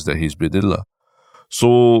positions that he's been in.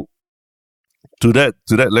 So to that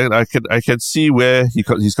length, I can see where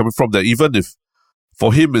he's coming from. That even if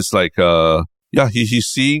for him it's like he's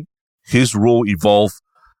seeing his role evolve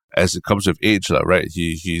as it comes with age, right?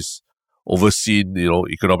 He's overseen,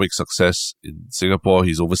 economic success in Singapore.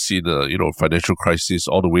 He's overseen, financial crisis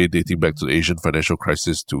all the way dating back to the Asian financial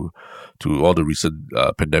crisis to all the recent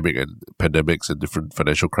pandemics and different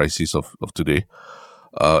financial crises of today.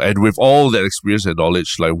 And with all that experience and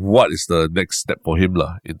knowledge, like what is the next step for him,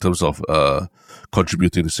 in terms of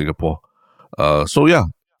contributing to Singapore? So yeah,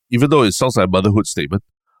 even though it sounds like a motherhood statement,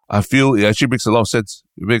 I feel it actually makes a lot of sense.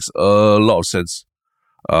 It makes a lot of sense.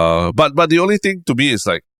 But the only thing to me is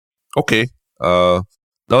like, okay, now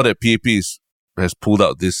that PAP has pulled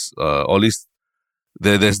out this, or at least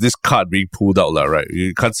there's this card being pulled out, right?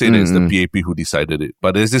 You can't say that it's the PAP who decided it,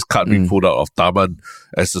 but there's this card being pulled out of Tharman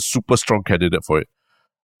as a super strong candidate for it.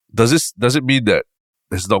 Does it mean that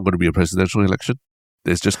there's not going to be a presidential election?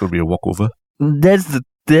 There's just going to be a walkover? That's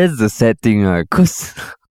the sad thing, because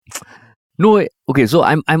no, okay. So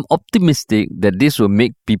I'm optimistic that this will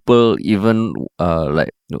make people even like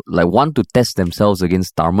want to test themselves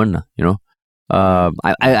against Tharman,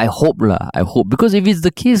 I hope I hope, because if it's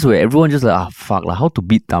the case where everyone just like fuck how to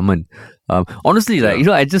beat Tharman, honestly,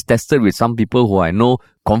 I just tested with some people who I know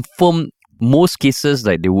confirm most cases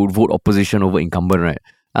like they would vote opposition over incumbent, right?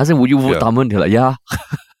 I said, would you vote Tharman? They're like, yeah.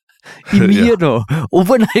 Immediate,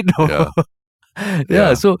 overnight,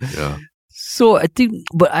 So I think,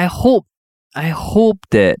 but I hope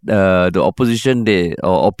that the opposition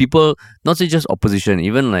or people, not say just opposition,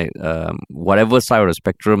 even like whatever side of the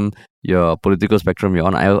spectrum, your political spectrum you're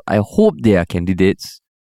on, I hope they are candidates.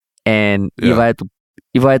 And if I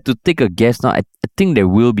had to take a guess now, I think there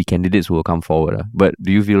will be candidates who will come forward. But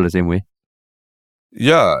do you feel the same way?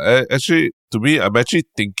 Yeah, actually, to me, I'm actually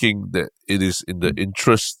thinking that it is in the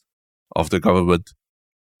interest of the government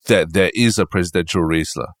that there is a presidential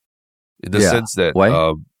race, in the sense that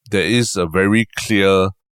there is a very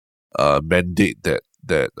clear mandate that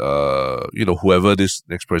whoever this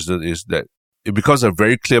next president is, that it becomes a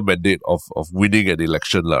very clear mandate of winning an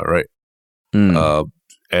election, right?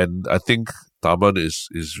 And I think Tharman is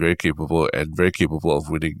very capable of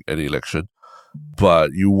winning an election.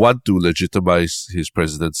 But you want to legitimize his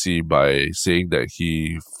presidency by saying that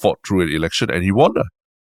he fought through an election and he won.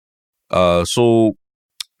 So,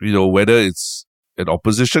 whether it's an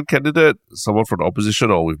opposition candidate, someone from the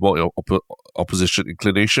opposition or with more opposition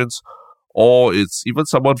inclinations, or it's even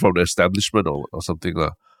someone from the establishment or something,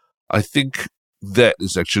 I think that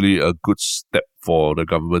is actually a good step for the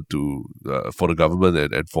government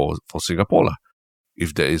and for Singapore,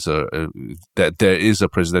 if there is a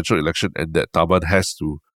presidential election and that Tharman has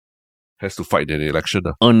to fight in an election.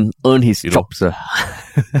 Earn his chops.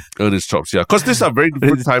 Earn his chops, yeah. Because these are very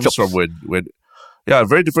different times from when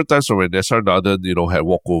very different times from when S.R. Nathan, had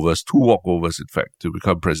walkovers, 2 walkovers, in fact, to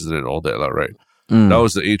become president and all that, right? That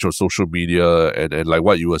was the age of social media and like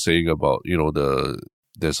what you were saying about,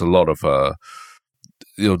 there's a lot of,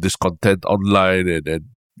 discontent online and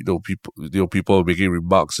people making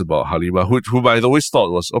remarks about Halima, whom I always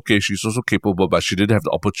thought was, okay, she's also capable, but she didn't have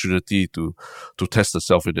the opportunity to test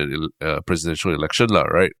herself in a presidential election,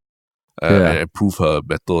 right? And prove her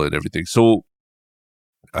mettle and everything. So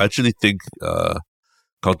I actually think,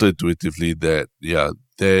 counterintuitively,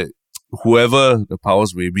 that whoever the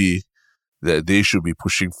powers may be, that they should be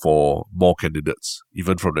pushing for more candidates,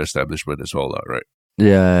 even from the establishment as well, right?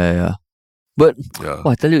 Yeah. But Yeah.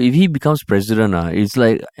 I tell you, if he becomes president, it's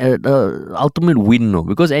like the ultimate win, no?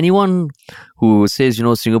 Because anyone who says,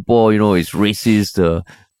 Singapore, is racist,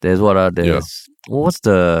 there's what's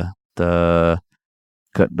the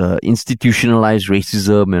institutionalized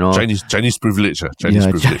racism, Chinese privilege. Chinese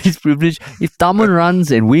privilege. Chinese privilege. If Tharman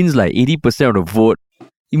runs and wins like 80% of the vote,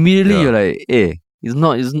 immediately you're like,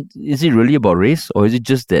 is it really about race, or is it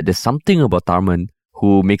just that there's something about Tharman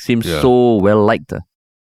who makes him so well liked?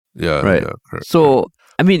 Yeah, right. Yeah, correct. So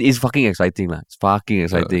I mean, it's fucking exciting, lah. It's fucking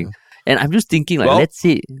exciting. Yeah. And I'm just thinking, like, let's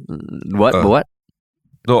say what?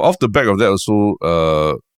 No, off the back of that also,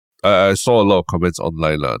 I saw a lot of comments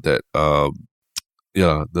online that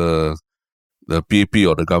the PAP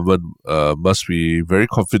or the government must be very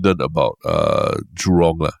confident about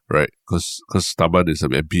Jurong, right? Because Tharman is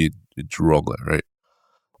an MP in Jurong, right?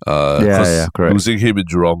 Correct. Losing him in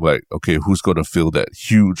Jurong, like, okay, who's going to fill that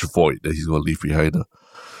huge void that he's going to leave behind?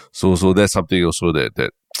 So that's something also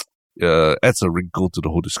that adds a wrinkle to the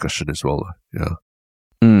whole discussion as well. Yeah.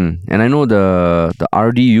 And I know the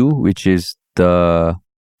RDU, which is the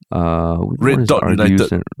Red Dot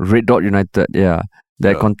United. Red Dot United, yeah.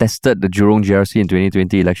 That contested the Jurong GRC in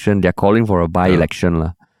 2020 election. They're calling for a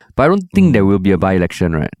by-election. But I don't think there will be a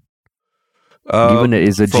by-election, right? Given that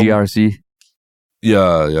it's a GRC.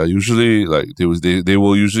 Yeah. Usually, like they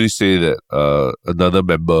will usually say that another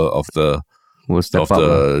member of the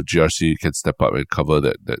GRC can step up and cover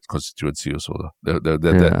that constituency also.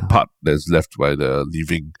 That part that's left by the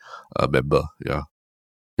leaving member. Yeah.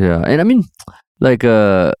 Yeah, and I mean, like,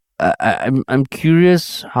 I'm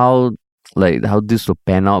curious how this will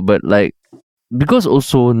pan out, but like, because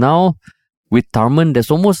also now with Tharman, there's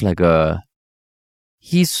almost like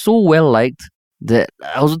he's so well liked that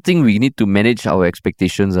I also think we need to manage our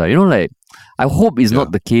expectations. Like, I hope it's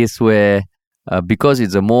not the case where because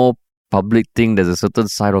it's a more public thing, there's a certain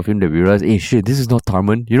side of him that we realize, hey, shit, this is not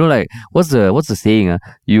Tharman. Like, what's the saying?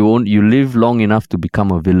 You live long enough to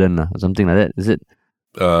become a villain, or something like that. Is it?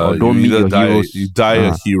 Or don't meet your heroes. You die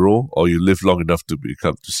a hero, or you live long enough to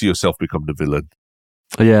see yourself become the villain.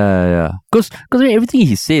 Yeah. Because everything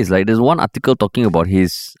he says, like, there's one article talking about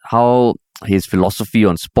how his philosophy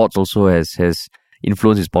on sports also has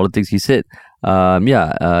influenced his politics. He said,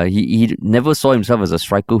 he never saw himself as a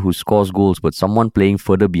striker who scores goals, but someone playing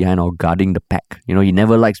further behind or guarding the pack. He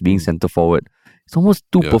never likes being center forward. It's almost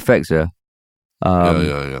too perfect, yeah.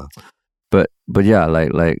 But yeah,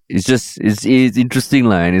 like it's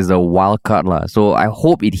interesting, and it's a wild card, so I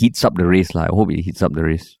hope it heats up the race, I hope it heats up the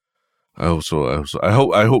race. I hope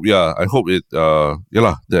it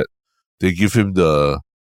that they give him the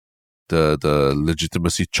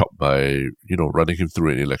legitimacy chop by running him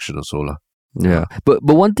through an election or so. Yeah. But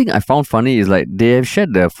one thing I found funny is, like, they have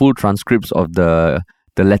shared the full transcripts of the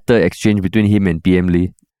letter exchange between him and PM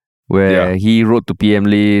Lee, where he wrote to PM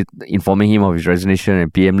Lee informing him of his resignation,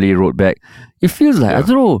 and PM Lee wrote back. It feels like, I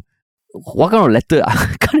don't know, what kind of letter?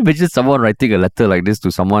 I can't imagine someone writing a letter like this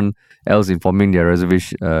to someone else informing their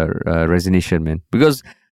resignation, man. Because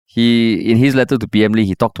in his letter to PM Lee,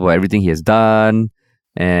 he talked about everything he has done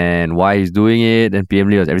and why he's doing it, and PM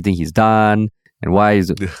Lee was everything he's done and why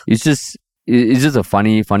it's just a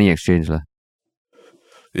funny exchange.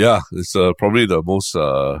 Yeah, it's probably the most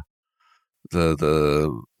the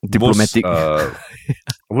diplomatic. Most,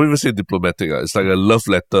 I won't even say diplomatic. It's like a love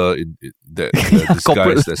letter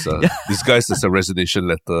disguised as a resignation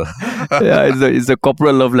letter. It's a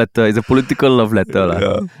corporate love letter. It's a political love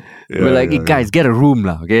letter. We're like, hey, guys, get a room,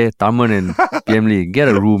 okay? Tharman and PM Lee, get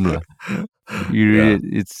a room,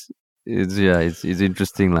 It's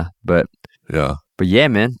interesting, But yeah,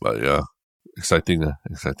 man. But yeah, exciting.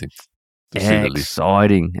 Exciting. Yeah.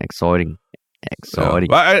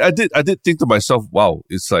 I did think to myself, wow,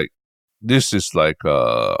 it's like, this is like,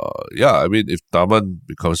 I mean, if Tharman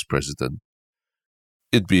becomes president,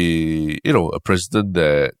 it'd be, a president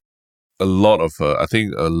that a lot of, I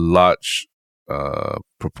think a large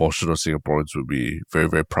proportion of Singaporeans would be very,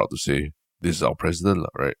 very proud to say, this is our president,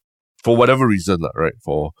 right? For whatever reason, right?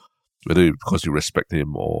 For whether because you respect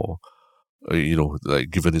him or, like,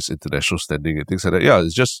 given his international standing and things like that. Yeah,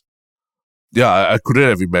 it's just, I couldn't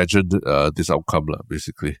have imagined this outcome,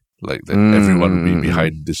 basically. Like, that everyone would be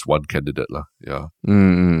behind this one candidate, Yeah.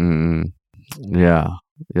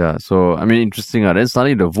 Yeah. So, I mean, interesting. Then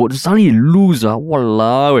suddenly the vote, suddenly lose.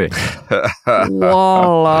 Walao.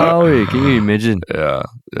 Can you imagine? Yeah.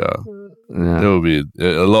 There will be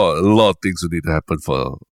a lot of things would need to happen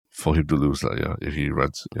for him to lose, if he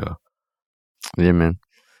runs. Yeah, man.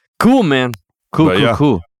 Cool, man.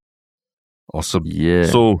 Cool. Awesome. Yeah.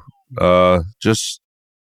 So, just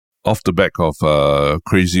off the back of a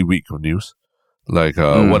crazy week of news, Like,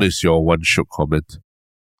 what is your one shook comment?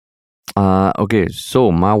 Okay,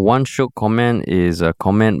 so my one shook comment is a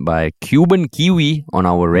comment by Cuban Kiwi on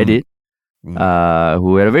our Reddit,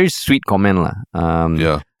 who had a very sweet comment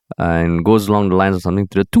lah. And goes along the lines of something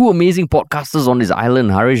to the two amazing podcasters on this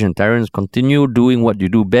island, Harish and Terrence. Continue doing what you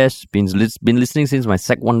do best. Been listening since my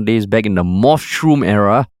Sec 1 days back in the Mothshroom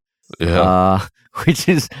era, which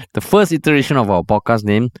is the first iteration of our podcast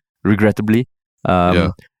name, regrettably.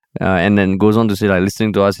 And then goes on to say, like,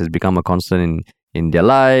 listening to us has become a constant in their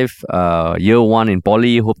life. Year 1 in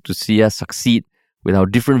poly, hope to see us succeed with our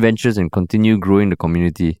different ventures and continue growing the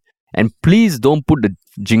community. And please don't put the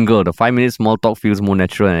jingle. The 5-minute small talk feels more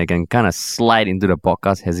natural and I can kind of slide into the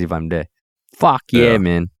podcast as if I'm there. Fuck yeah,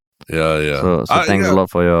 man. Yeah. So thanks a lot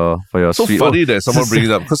for your so sweet... funny that someone brings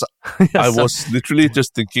it up, because I was literally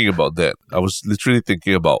just thinking about that. I was literally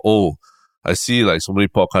thinking about, I see like so many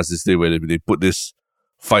podcasts this day where they put this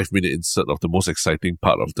 5-minute insert of the most exciting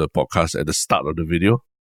part of the podcast at the start of the video.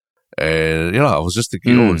 And I was just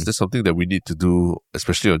thinking, is there something that we need to do,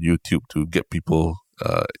 especially on YouTube, to get people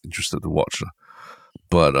interested to watch?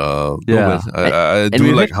 But I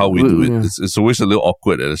do like how we do it. It's always a little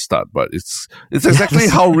awkward at the start, but it's exactly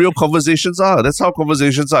how real conversations are. That's how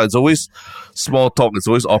conversations are. It's always small talk. It's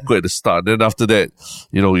always awkward at the start. Then after that,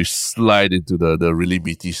 you slide into the really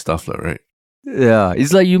meaty stuff, right? Yeah,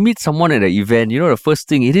 it's like you meet someone at an event. The first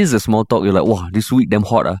thing, it is a small talk. You're like, wow, this week damn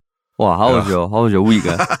hot. Wow, how was your week?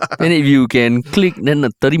 And if you can click, then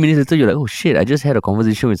 30 minutes later, you're like, oh shit, I just had a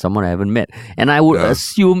conversation with someone I haven't met. And I would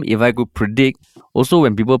assume, if I could predict, also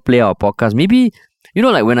when people play our podcast, maybe,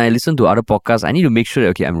 like when I listen to other podcasts, I need to make sure that,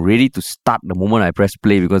 okay, I'm ready to start the moment I press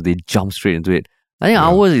play because they jump straight into it. I think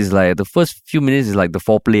ours is like, the first few minutes is like the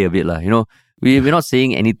foreplay of it. We're not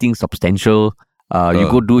saying anything substantial. You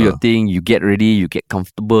go do your thing, you get ready, you get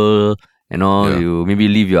comfortable, you maybe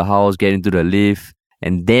leave your house, get into the lift.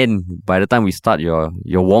 And then by the time we start, you're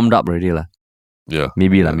warmed up already lah. Yeah,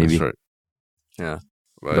 maybe. That's right. Yeah,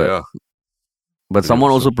 but someone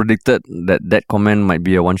also predicted that comment might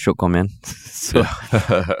be a one shot comment. So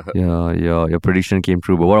your prediction came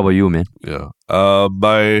true. But what about you, man? Yeah,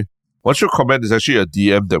 my one shot comment is actually a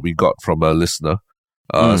DM that we got from a listener.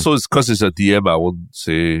 So it's because it's a DM, I won't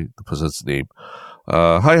say the person's name.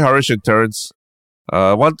 Hi, Harish and Terrence.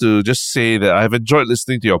 I want to just say that I have enjoyed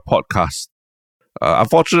listening to your podcast.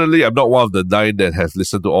 Unfortunately, I'm not one of the 9 that have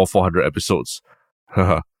listened to all 400 episodes.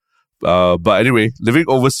 But anyway, living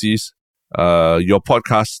overseas, your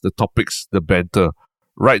podcast, the topics, the banter,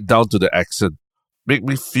 right down to the accent, make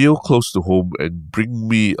me feel close to home and bring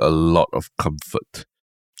me a lot of comfort.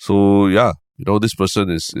 So yeah, this person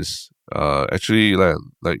is actually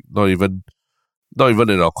like not even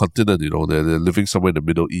in our continent. They're living somewhere in the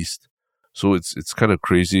Middle East. So it's kind of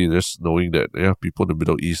crazy just knowing that people in the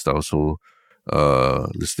Middle East are also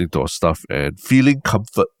listening to our stuff and feeling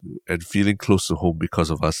comfort and feeling close to home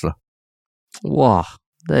because of us. Wow,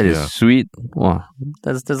 that is sweet. Wow,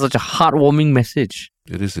 that's such a heartwarming message.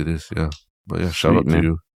 It is, yeah. But shout out to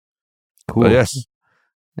you. Cool. But yes.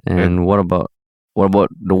 And what about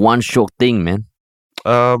the one shock thing, man?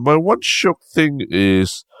 My one shock thing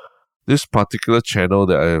is this particular channel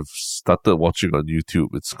that I have started watching on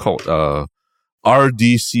YouTube. It's called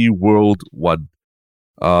RDC World 1.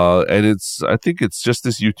 And I think it's just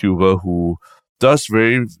this YouTuber who does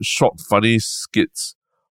very short, funny skits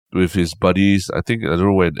with his buddies. I don't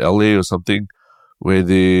know, in LA or something, where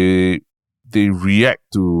they react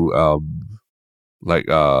to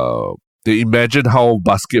they imagine how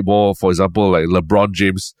basketball, for example, like LeBron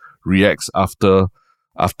James reacts after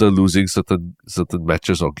losing certain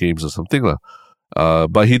matches or games or something lah.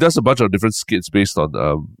 But he does a bunch of different skits based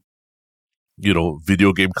on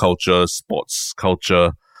video game culture, sports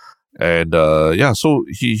culture, and so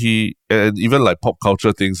he and even like pop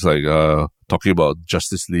culture things like talking about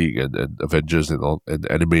Justice League and Avengers and all and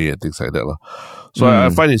anime and things like that lah. So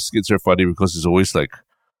I find his skits very funny because it's always like,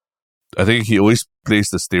 I think he always plays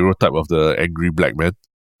the stereotype of the angry black man,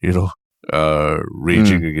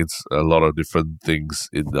 raging against a lot of different things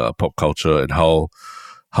in pop culture, and how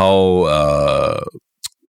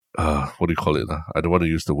what do you call it? I don't want to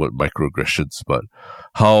use the word microaggressions, but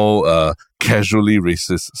how casually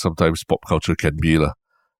racist sometimes pop culture can be.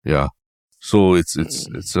 Yeah. So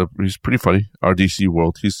he's pretty funny. RDC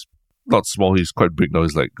World. He's not small, he's quite big now.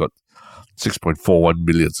 He's like got 6.41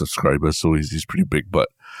 million subscribers, so he's pretty big, but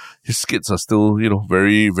his skits are still,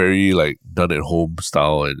 very, very like done at home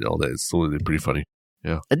style and all that. It's still pretty funny.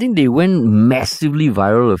 Yeah. I think they went massively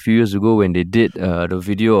viral a few years ago when they did the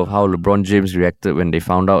video of how LeBron James reacted when they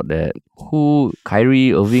found out that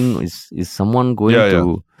Kyrie Irving is someone going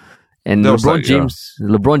to And That was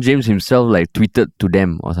LeBron James himself like tweeted to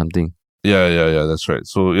them or something. Yeah, that's right.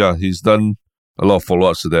 So yeah, he's done a lot of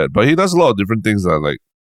follow-ups to that. But he does a lot of different things like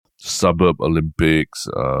Suburb Olympics,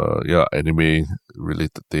 anime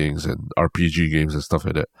related things and RPG games and stuff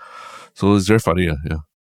like that. So it's very funny, yeah.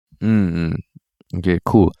 Mm-hmm. Okay,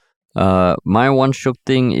 cool. My one shook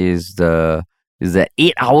thing is that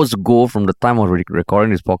 8 hours ago from the time of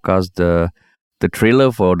recording this podcast, the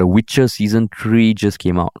trailer for The Witcher season 3 just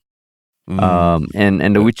came out.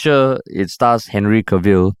 And The Witcher, it stars Henry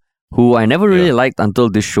Cavill, who I never really liked until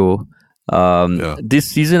this show. This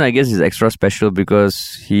season, I guess, is extra special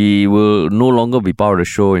because he will no longer be part of the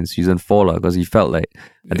show in season 4, because he felt like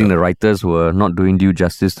I think the writers were not doing due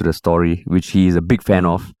justice to the story, which he is a big fan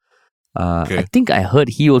of. I think I heard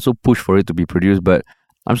he also pushed for it to be produced, but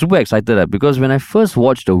I'm super excited because when I first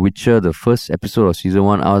watched The Witcher, the first episode of season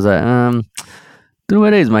 1, I was like, don't know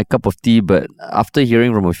whether it's my cup of tea, but after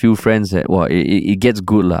hearing from a few friends that it gets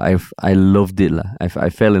good I loved it I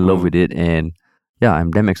fell in love with it, and yeah,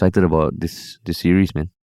 I'm damn excited about this series,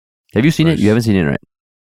 man. Have you seen it? You haven't seen it, right?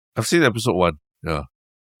 I've seen episode 1. Yeah,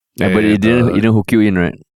 but it didn't hook you in,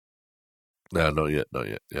 right? No, not yet.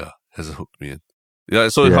 Yeah, hasn't hooked me in. Yeah,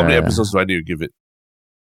 so how many episodes do I need to give it?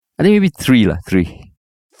 I think maybe 3 lah. 3.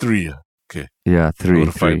 3. Okay. Yeah, 3.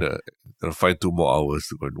 Gotta find 2 more hours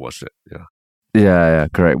to go and watch that. Yeah. Yeah,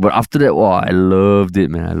 correct. But after that, I loved it,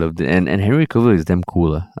 man. I loved it, and Henry Cavill is damn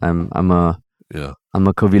cool. I'm a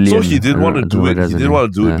Cavillian. So he didn't want to do it. He didn't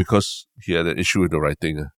want to do it because he had an issue with the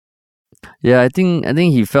writing. Yeah, I think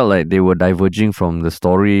he felt like they were diverging from the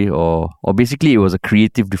story, or basically it was a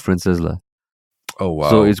creative differences lah. Oh wow!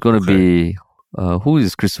 So it's gonna be who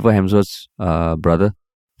is Christopher Hemsworth's brother?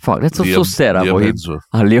 Fuck, that's so sad for him.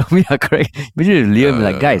 Liam, yeah, correct. Imagine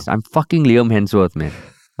Liam, guys, I'm fucking Liam Hemsworth, man.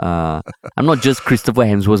 I'm not just Christopher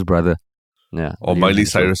Hemsworth's brother. Yeah. Or Miley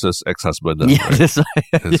Cyrus's ex-husband. Yeah, that's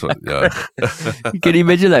right. Yeah. You can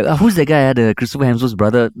imagine who's that guy? The Christopher Hemsworth's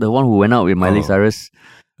brother, the one who went out with Miley Cyrus.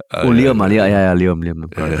 Liam. Liam.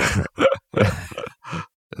 That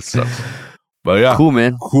sucks. But yeah. Cool,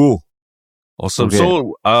 man. Cool. Awesome. Okay.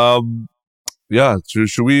 So,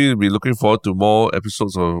 should we be looking forward to more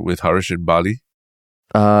episodes with Harish in Bali?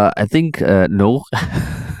 I think no.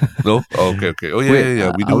 No? Oh, okay. Oh,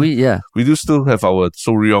 yeah. We do still have our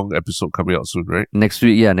So Ryong episode coming out soon, right? Next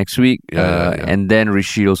week. Yeah. And then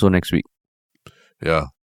Rishi also next week. Yeah.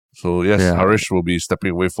 So, yes, Harish will be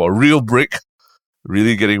stepping away for a real break.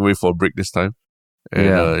 Really getting away for a break this time.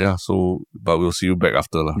 And but we'll see you back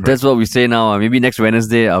after. Right? That's what we say now. Maybe next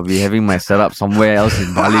Wednesday, I'll be having my setup somewhere else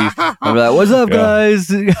in Bali. I'll be like, what's up, guys?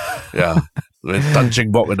 Yeah. When Tan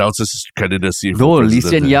Cheng Bock announces his candidacy. No, Lee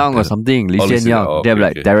Hsien Yang or something. Lee Hsien Yang. They're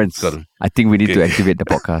like, Terrence, I think we need to activate the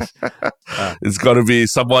podcast. It's got to be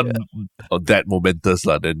someone of that momentous,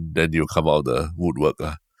 then you'll come out of the woodwork.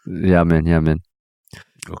 Yeah, man. Okay.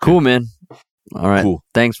 Cool, man. All right. Cool.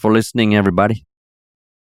 Thanks for listening, everybody.